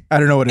like, I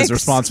don't know what his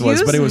response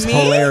was, but it was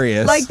 "Excuse me?"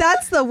 hilarious. Like,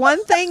 that's the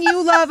one thing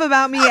you love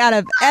about me out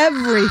of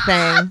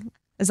everything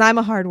is I'm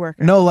a hard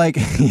worker. No, like,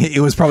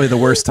 it was probably the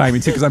worst timing,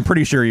 too, because I'm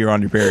pretty sure you were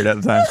on your period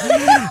at the time.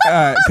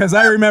 Because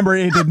I remember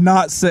it did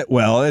not sit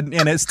well, and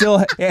it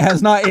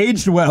has not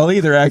aged well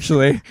either,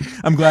 actually.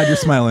 I'm glad you're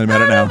smiling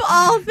about it now. Of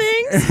all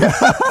things.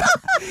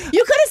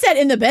 You could have said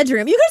in the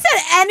bedroom. You could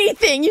have said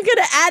anything. You could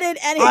have added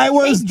anything. I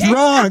was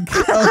drunk,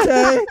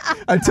 okay?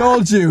 I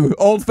told you,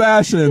 old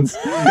fashions.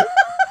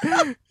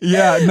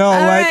 Yeah, no, All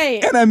like,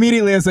 right. and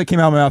immediately as it came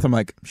out of my mouth, I'm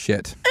like,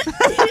 shit.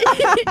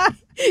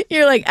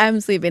 You're like,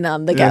 I'm sleeping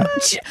on the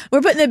couch.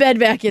 We're putting the bed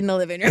back in the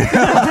living room.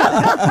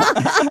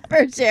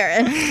 For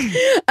Sharon.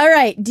 All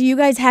right. Do you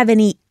guys have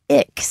any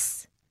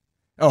icks?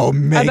 Oh,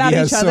 Maggie About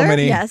has each so other?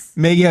 many. Yes.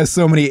 Maggie has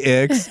so many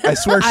icks. I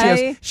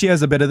swear she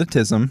has a bit of the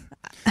tism.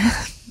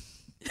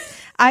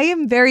 I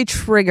am very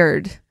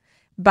triggered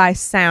by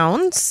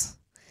sounds.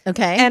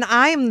 Okay. And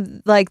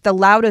I'm like the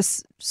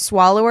loudest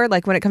swallower,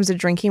 like when it comes to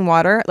drinking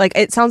water. Like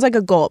it sounds like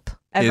a gulp.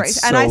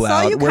 It's and so I saw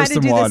loud. you Where's kind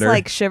of some do water? this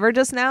like shiver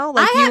just now.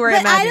 Like you were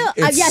but I imagining. don't.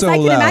 It's Yes, so I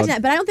can loud. imagine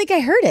that, but I don't think I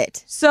heard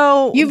it.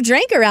 So You've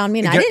drank around me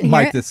and I didn't hear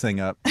Mic it. this thing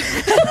up.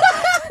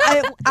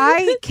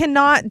 I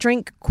cannot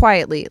drink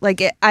quietly.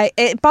 Like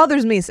it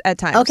bothers me at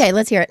times. Okay,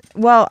 let's hear it.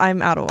 Well,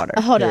 I'm out of water.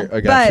 Hold Here, on.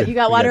 I got You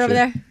got water over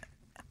there? Oh,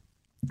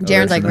 Jaren's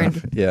there's like, we're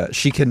enough. Yeah,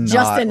 she cannot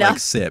Just enough. like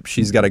sip.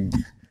 She's got to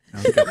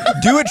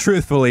do it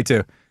truthfully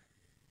too.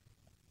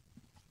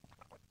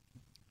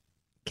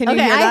 Can you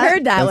okay, hear I that?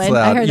 heard that That's one.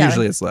 loud. I heard that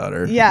Usually one. it's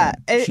louder. Yeah.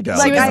 She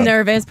does. She was I-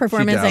 nervous,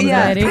 performance She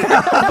does. anxiety.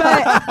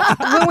 But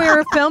when we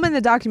were filming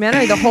the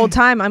documentary, the whole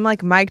time I'm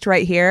like mic'd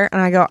right here,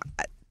 and I go,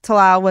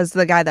 Talal was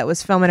the guy that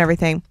was filming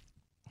everything.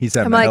 He's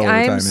having I'm a like, hell of a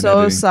time I'm in so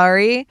editing.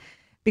 sorry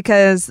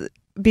because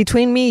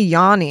between me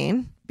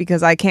yawning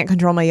because I can't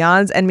control my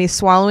yawns and me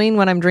swallowing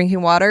when I'm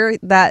drinking water,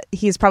 that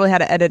he's probably had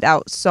to edit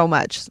out so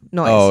much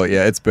noise. Oh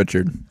yeah, it's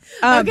butchered.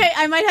 Okay,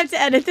 I might have to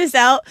edit this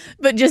out,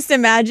 but just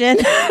imagine.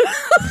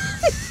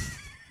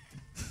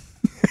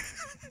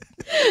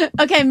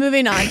 Okay,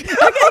 moving on. Okay,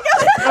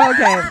 go.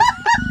 Okay.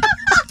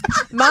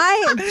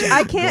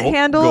 I can't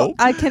handle. Gulp.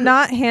 I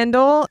cannot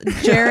handle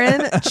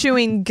Jaron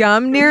chewing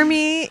gum near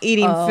me,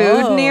 eating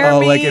food near Oh,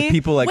 me. like if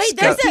people like Wait,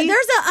 there's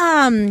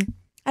a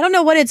I don't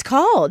know what it's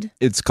called.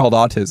 it's called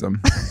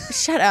autism,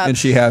 Shut up. and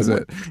she has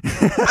it.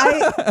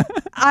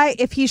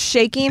 If he's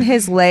shaking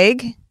his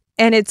leg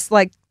and it's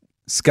like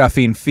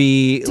Scuffing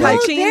feet, like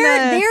touching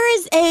there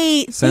is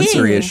a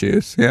sensory thing.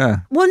 issues. Yeah.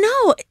 Well,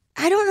 no,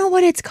 I don't know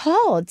what it's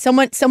called.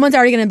 Someone's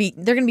already gonna be.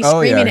 They're gonna be Oh,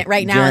 screaming yeah. it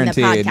right now in the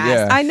Guaranteed, podcast.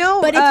 yeah. I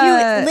know, But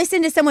if you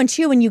listen to someone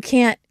chew and you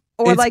can't,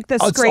 or It's- like the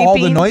it's scraping, all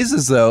the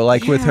noises though,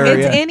 like with her.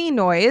 it's yeah. any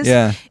noise.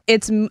 Yeah.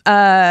 It's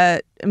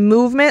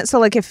movement. So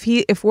like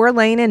if we're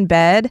laying in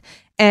bed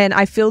and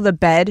I feel the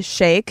bed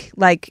shake,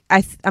 like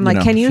I'm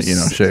like, can you?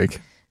 Shake.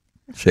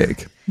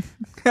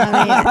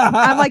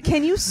 I'm like,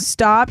 can you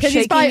stop because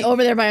shaking? he's probably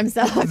over there by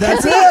himself.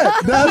 That's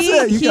it. That's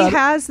it. You he got it.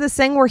 has this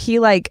thing where he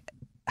like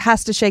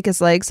has to shake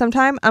his leg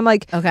sometime. I'm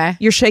like, Okay.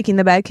 you're shaking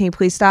the bed. Can you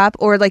please stop?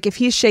 Or like if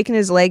he's shaking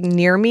his leg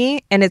near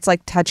me and it's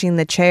like touching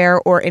the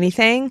chair or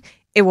anything,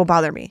 it will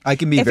bother me. I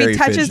can be if very he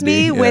touches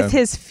me fidgety, with yeah.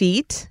 his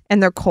feet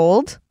and they're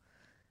cold,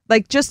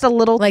 like just a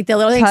little Like the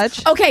little touch.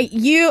 things. Okay,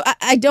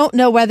 I don't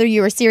know whether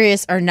you were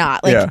serious or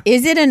not. Like, Yeah.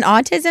 is it an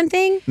autism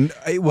thing?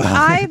 Well,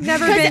 I've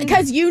never been,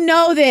 Because you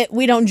know that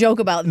we don't joke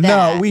about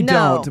that. no, we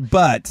No. don't.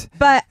 But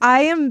but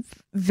I am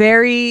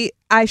very.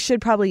 I should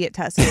probably get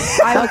tested.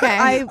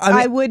 Okay.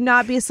 I would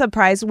not be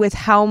surprised with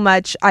how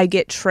much I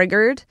get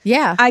triggered.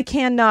 Yeah. I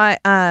cannot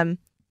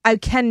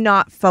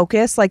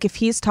focus. Like if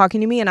he's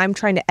talking to me and I'm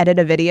trying to edit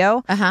a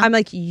video, I'm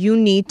like, you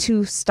need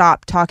to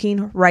stop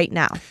talking right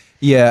now.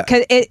 yeah,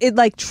 Because it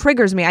like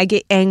triggers me. I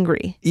get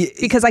angry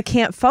because I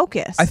can't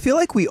focus. I feel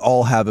like we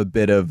all have a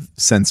bit of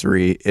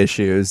sensory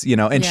issues,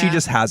 and she Yeah.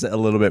 just has it a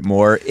little bit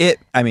more.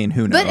 I mean,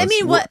 who knows? But I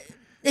mean, what?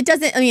 It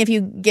doesn't. I mean, if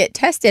you get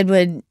tested,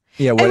 would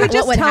Yeah, it would what,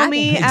 just would tell happen?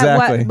 me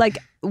Exactly. at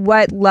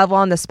what level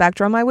on the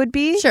spectrum I would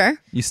be. sure.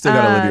 you still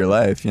gotta live your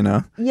life,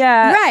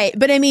 Yeah. Right,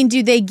 but I mean,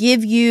 do they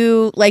give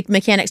you like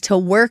mechanics to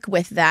work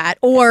with that,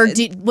 or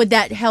would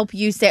that help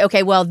you say,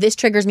 okay, well, this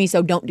triggers me,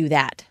 so don't do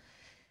that?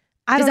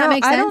 I Does don't that know.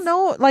 make I don't sense?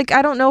 know. Like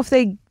I don't know if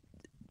they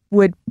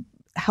would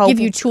help give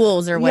you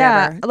tools or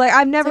whatever. Yeah, like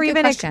I've never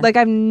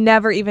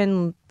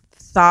even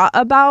thought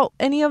about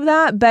any of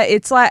that, but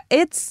it's like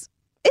it's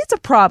a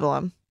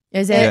problem.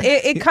 Is it?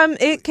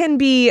 It can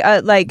be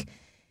like.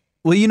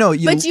 Well,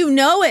 but you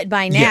know it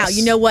by now. Yes.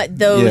 You know what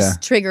those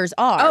triggers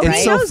are. Oh, right?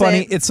 It's so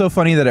funny. It's so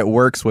funny that it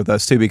works with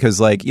us too, because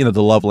like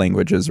the love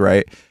languages,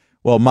 right?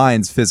 Well,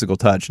 mine's physical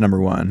touch,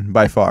 number one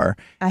by far,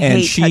 I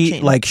hate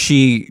touching.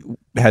 She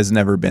has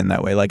never been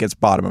that way. Like it's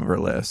bottom of her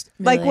list.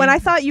 Really? Like when I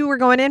thought you were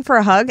going in for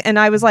a hug, and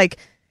I was like,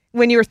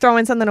 when you were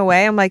throwing something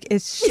away, I'm like,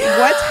 what's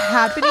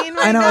happening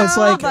right now? I know, it's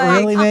like,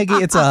 really, Maggie?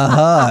 It's a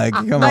hug.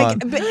 Come on.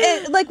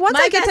 But once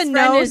I get to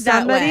know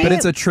somebody. But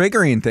it's a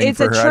triggering thing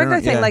for her. It's a trigger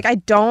thing. Like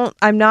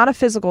I'm not a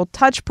physical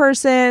touch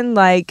person.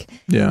 Like,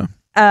 yeah.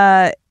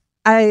 I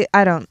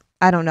don't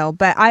know,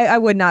 but I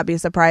would not be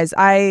surprised.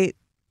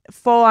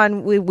 Full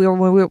on, we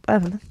were I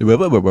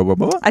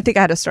think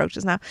I had a stroke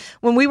just now.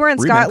 When we were in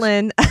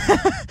Scotland,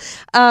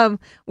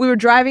 we were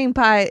driving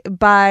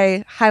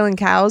by Highland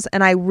Cows,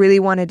 and I really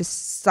wanted to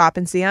stop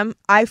and see them.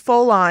 I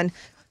full on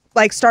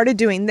like started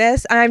doing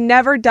this, and I've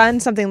never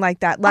done something like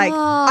that. Like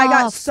I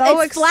got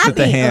so excited.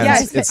 Flapping.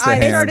 Yes, it's the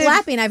hands.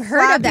 Flapping. I've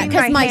heard of that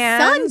because my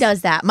son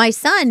does that. My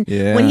son,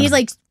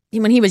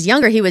 when he was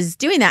younger, he was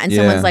doing that, and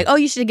someone's like, "Oh,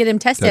 you should get him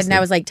tested." And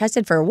I was like,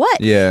 "Tested for what?"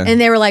 Yeah. And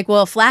they were like,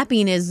 "Well,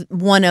 flapping is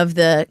one of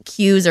the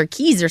cues or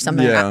keys or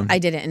something." Yeah. I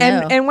didn't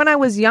know. And when I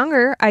was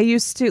younger, I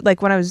used to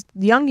when I was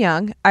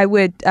young, I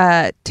would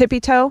tippy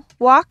toe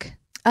walk.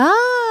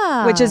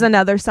 Which is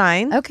another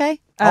sign.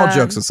 Okay. All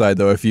jokes aside,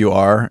 though, if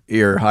you're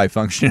high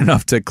function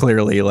enough to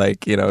clearly Yeah,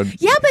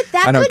 but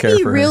that could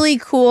be really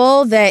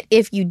cool. That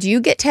if you do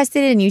get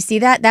tested and you see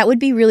that would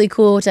be really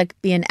cool to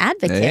be an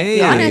advocate.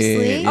 Hey,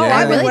 honestly, yeah.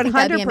 I would really think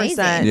that'd be 100%.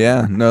 amazing.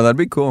 Yeah, no, that'd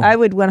be cool. I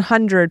would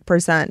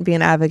 100% be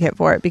an advocate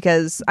for it,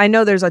 because I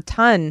know there's a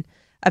ton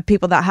of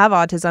people that have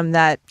autism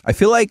that. I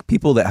feel like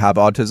people that have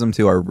autism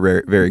too are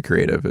very, very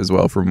creative as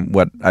well, from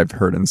what I've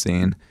heard and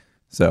seen.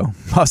 So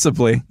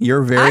possibly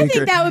you're very. I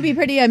think that would be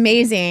pretty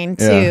amazing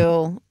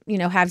to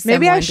have someone.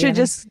 Maybe I should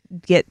just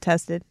get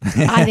tested.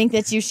 I think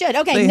that you should.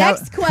 Okay,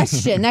 next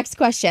question.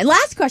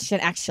 Last question,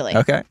 actually.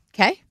 Okay.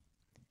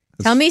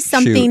 Tell me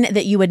something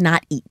that you would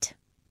not eat.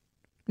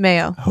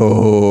 Mayo.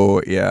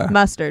 Oh yeah.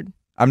 Mustard.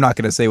 I'm not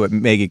gonna say what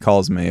Maggie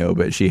calls mayo,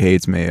 but she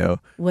hates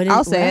mayo.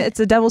 I'll say it. It's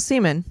a devil's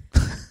semen.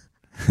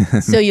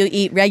 So you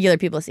eat regular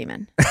people's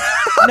semen?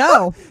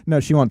 No,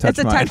 she won't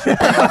touch mine. It's a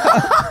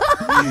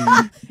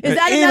Is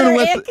that another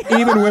ick?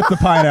 Even with the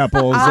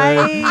pineapples.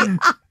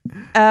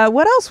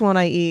 What else won't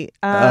I eat?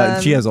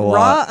 She has a lot.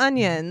 Raw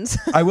onions.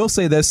 I will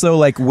say this though,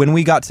 like when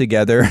we got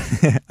together,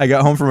 I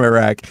got home from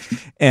Iraq,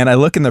 and I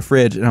look in the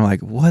fridge, and I'm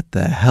like, "What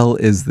the hell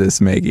is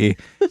this, Maggie?"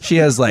 She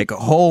has like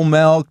whole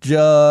milk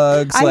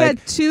jugs. I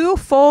had 2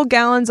 full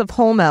gallons of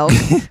whole milk,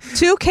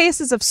 2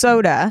 cases of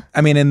soda.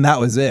 I mean, and that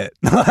was it.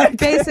 Like,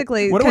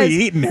 basically, what are we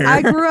eating here?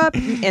 I grew up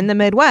in the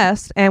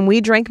Midwest, and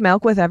we drank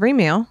milk with every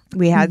meal.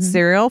 We had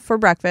cereal for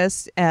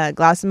breakfast, a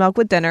glass of milk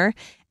with dinner.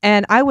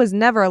 And I was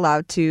never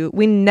allowed to.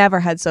 We never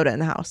had soda in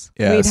the house.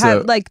 Yeah, We'd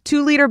had like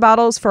 2-liter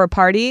bottles for a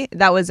party.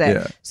 That was it.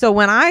 Yeah. So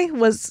when I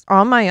was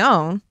on my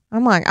own,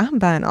 I'm like, I'm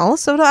buying all the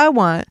soda I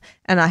want,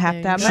 and I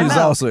have to have my She's milk.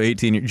 also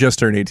just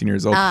turned 18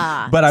 years old.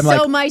 But I'm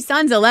so my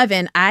son's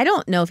 11. I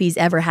don't know if he's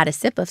ever had a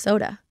sip of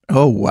soda.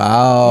 Oh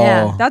wow.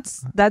 Yeah,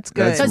 that's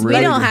good. Because we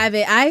don't have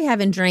it. I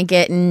haven't drank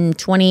it in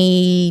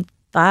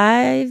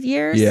 25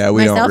 years. Yeah,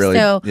 we myself, don't really.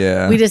 So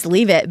yeah. we just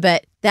leave it.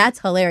 But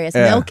that's hilarious.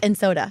 Yeah. Milk and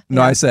soda.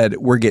 No, I said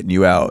we're getting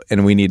you out,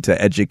 and we need to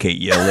educate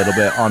you a little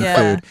bit on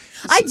food.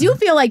 I do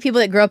feel like people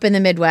that grew up in the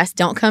Midwest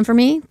don't come for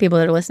me, people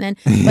that are listening.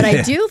 But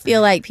I do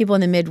feel like people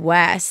in the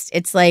Midwest,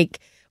 it's like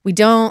we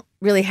don't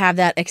really have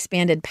that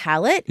expanded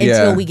palate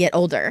until we get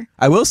older.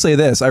 I will say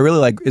this. I really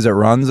like, is it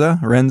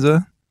Renza?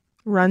 Runza.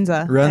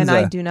 And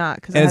I do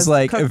not, because it it's has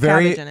like cooked a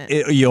very cabbage in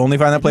it. You only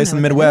find that place in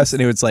the Midwest,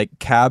 and it was like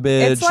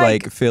cabbage, It's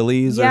like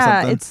Phillies or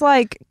Yeah, something. it's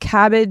like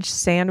cabbage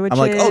sandwiches.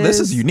 I'm like, oh,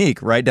 this is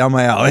unique, right down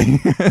my alley.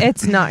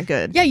 It's not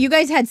good. Yeah, you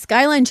guys had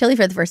Skyline chili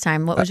for the first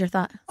time. What was your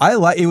thought?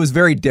 It was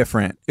very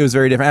different.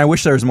 I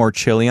wish there was more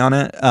chili on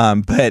it.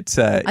 But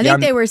I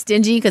think they were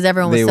stingy because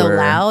everyone was so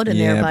loud, and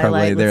they were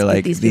probably they're like,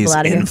 like these people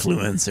out of here.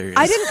 influencers.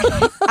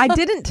 I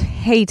didn't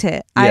hate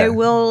it. Yeah. I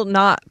will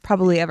not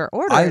probably ever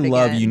order I it again.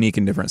 love unique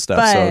and different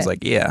stuff, so I was like,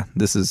 yeah,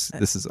 this is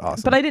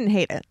awesome. But I didn't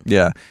hate it.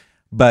 Yeah.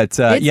 But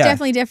it's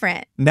definitely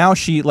different. Now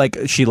she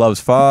loves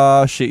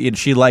pho.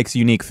 She likes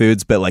unique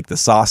foods, but like the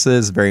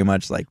sauces very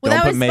much like Well, don't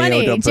that put was mayo.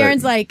 funny. Don't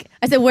Jaren's like,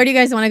 I said, where do you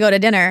guys want to go to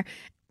dinner?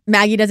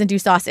 Maggie doesn't do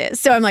sauces.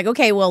 So I'm like,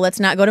 okay, well, let's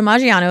not go to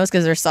Maggiano's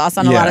because there's sauce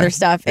on a lot of their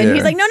stuff. And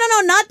he's like, no,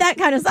 not that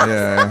kind of sauce.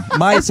 Yeah.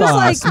 My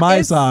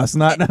sauce,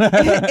 not.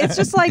 It's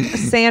just like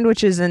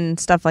sandwiches and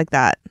stuff like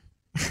that.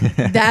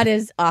 That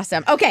is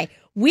awesome. Okay,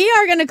 we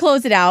are going to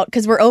close it out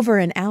because we're over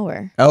an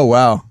hour. Oh,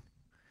 wow.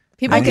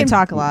 People can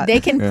talk a lot. They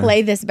can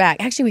play this back.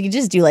 Actually, we could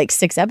just do like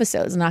 6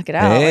 episodes, knock it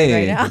out Hey,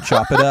 right now.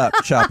 chop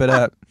it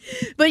up.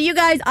 But you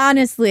guys,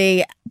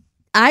 honestly,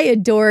 I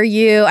adore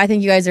you. I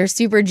think you guys are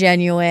super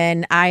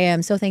genuine. I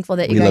am so thankful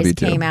that you We love guys you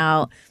too. came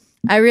out.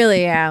 I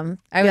really am.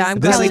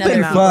 This has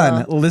been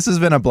fun. This has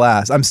been a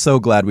blast. I'm so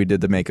glad we did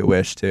the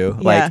Make-A-Wish too.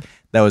 Like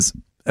that was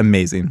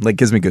amazing. Like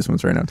gives me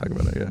goosebumps right now talking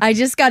about it. Yeah. I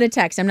just got a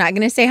text. I'm not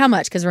going to say how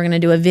much because we're going to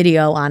do a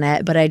video on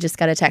it, but I just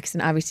got a text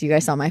and obviously you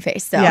guys saw my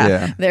face. So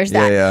there's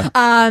that.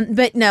 Yeah.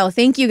 But no,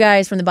 thank you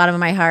guys from the bottom of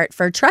my heart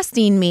for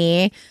trusting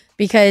me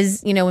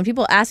because, you know, when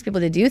people ask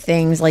people to do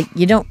things, like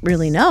you don't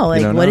really know,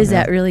 like what is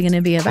that really going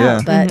to be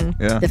about? But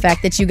the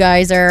fact that you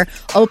guys are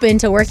open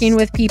to working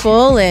with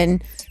people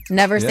and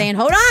never saying,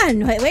 hold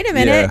on, wait a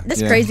minute.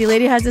 This crazy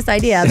lady has this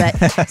idea.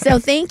 But so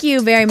thank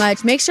you very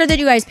much. Make sure that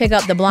you guys pick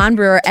up the Blonde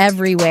Brewer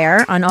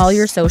everywhere on all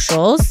your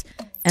socials.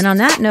 And on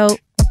that note,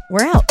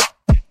 we're out.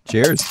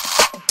 Cheers.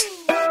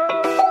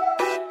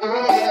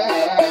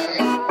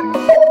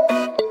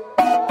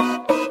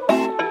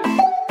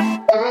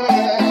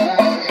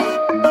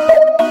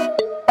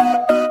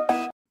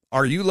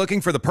 Are you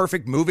looking for the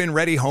perfect move-in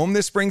ready home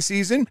this spring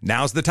season?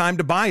 Now's the time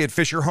to buy at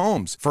Fisher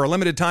Homes. For a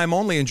limited time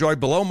only, enjoy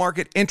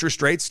below-market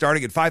interest rates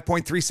starting at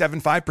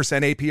 5.375%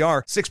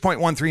 APR,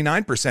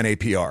 6.139%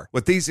 APR.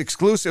 With these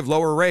exclusive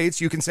lower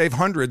rates, you can save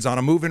hundreds on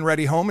a move-in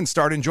ready home and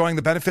start enjoying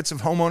the benefits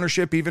of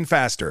homeownership even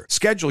faster.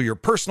 Schedule your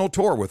personal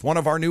tour with one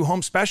of our new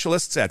home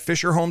specialists at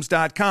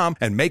FisherHomes.com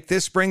and make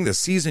this spring the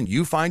season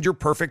you find your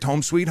perfect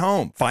home sweet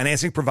home.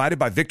 Financing provided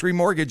by Victory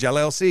Mortgage,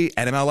 LLC,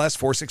 NMLS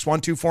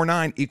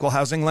 461249, Equal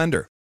Housing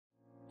Lender.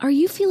 Are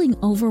you feeling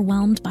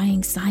overwhelmed by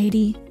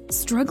anxiety,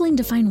 struggling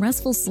to find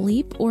restful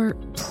sleep, or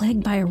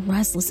plagued by a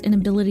restless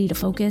inability to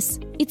focus?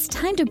 It's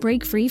time to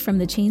break free from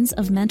the chains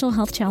of mental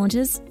health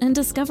challenges and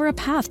discover a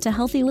path to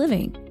healthy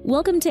living.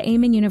 Welcome to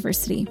Amen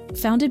University,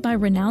 founded by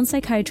renowned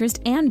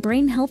psychiatrist and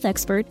brain health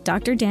expert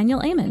Dr.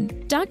 Daniel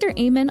Amen. Dr.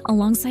 Amen,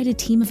 alongside a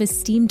team of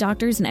esteemed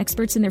doctors and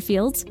experts in their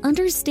fields,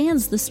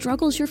 understands the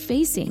struggles you're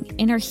facing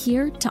and are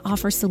here to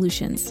offer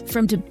solutions.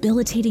 From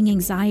debilitating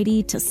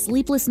anxiety to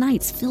sleepless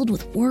nights filled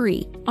with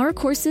worry, our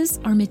courses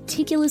are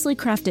meticulously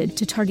crafted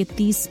to target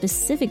these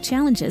specific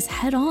challenges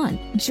head on.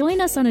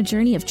 Join us on a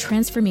journey of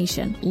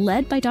transformation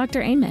led by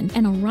Dr. Amen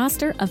and a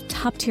roster of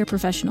top-tier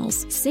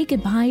professionals. Say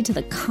goodbye to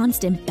the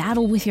constant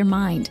battle with your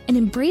mind and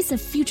embrace a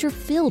future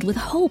filled with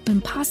hope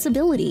and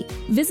possibility.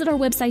 Visit our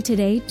website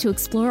today to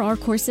explore our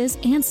courses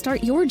and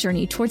start your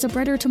journey towards a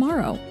brighter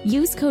tomorrow.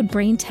 Use code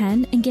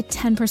BRAIN10 and get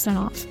 10%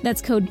 off.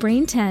 That's code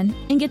BRAIN10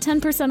 and get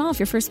 10% off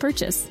your first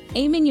purchase.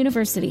 Amen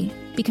University,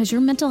 because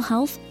your mental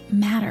health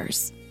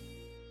matters.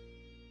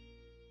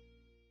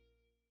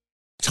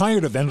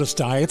 Tired of endless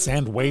diets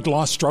and weight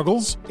loss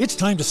struggles? It's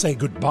time to say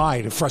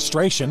goodbye to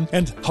frustration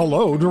and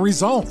hello to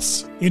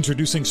results.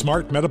 Introducing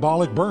Smart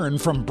Metabolic Burn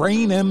from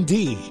Brain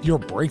MD, your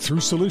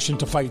breakthrough solution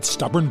to fight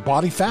stubborn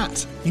body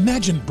fat.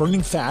 Imagine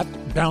burning fat,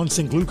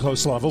 balancing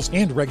glucose levels,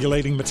 and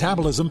regulating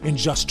metabolism in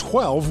just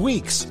 12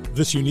 weeks.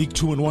 This unique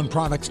 2-in-1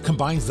 product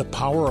combines the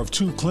power of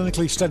 2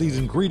 clinically studied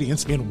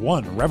ingredients in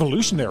one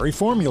revolutionary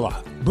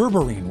formula.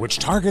 Berberine, which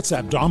targets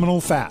abdominal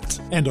fat,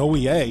 and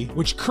OEA,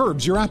 which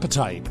curbs your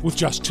appetite. With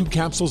just 2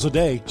 capsules a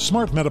day,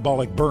 Smart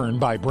Metabolic Burn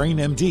by Brain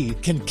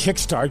MD can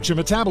kickstart your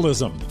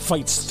metabolism,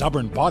 fight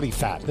stubborn body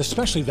fat,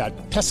 especially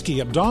that pesky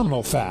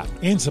abdominal fat,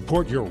 and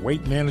support your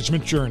weight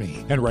management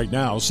journey. And right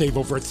now, save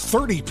over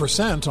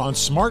 30% on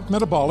Smart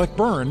Metabolic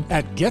Burn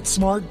at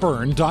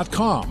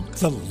GetSmartBurn.com.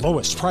 The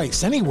lowest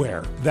price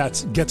anywhere.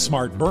 That's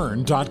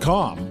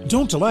GetSmartBurn.com.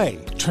 Don't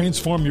delay.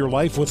 Transform your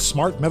life with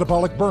Smart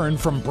Metabolic Burn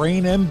from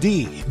Brain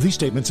MD. These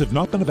statements have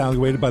not been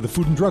evaluated by the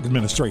Food and Drug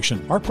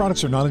Administration. Our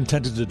products are not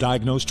intended to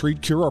diagnose,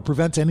 treat, cure, or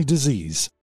prevent any disease.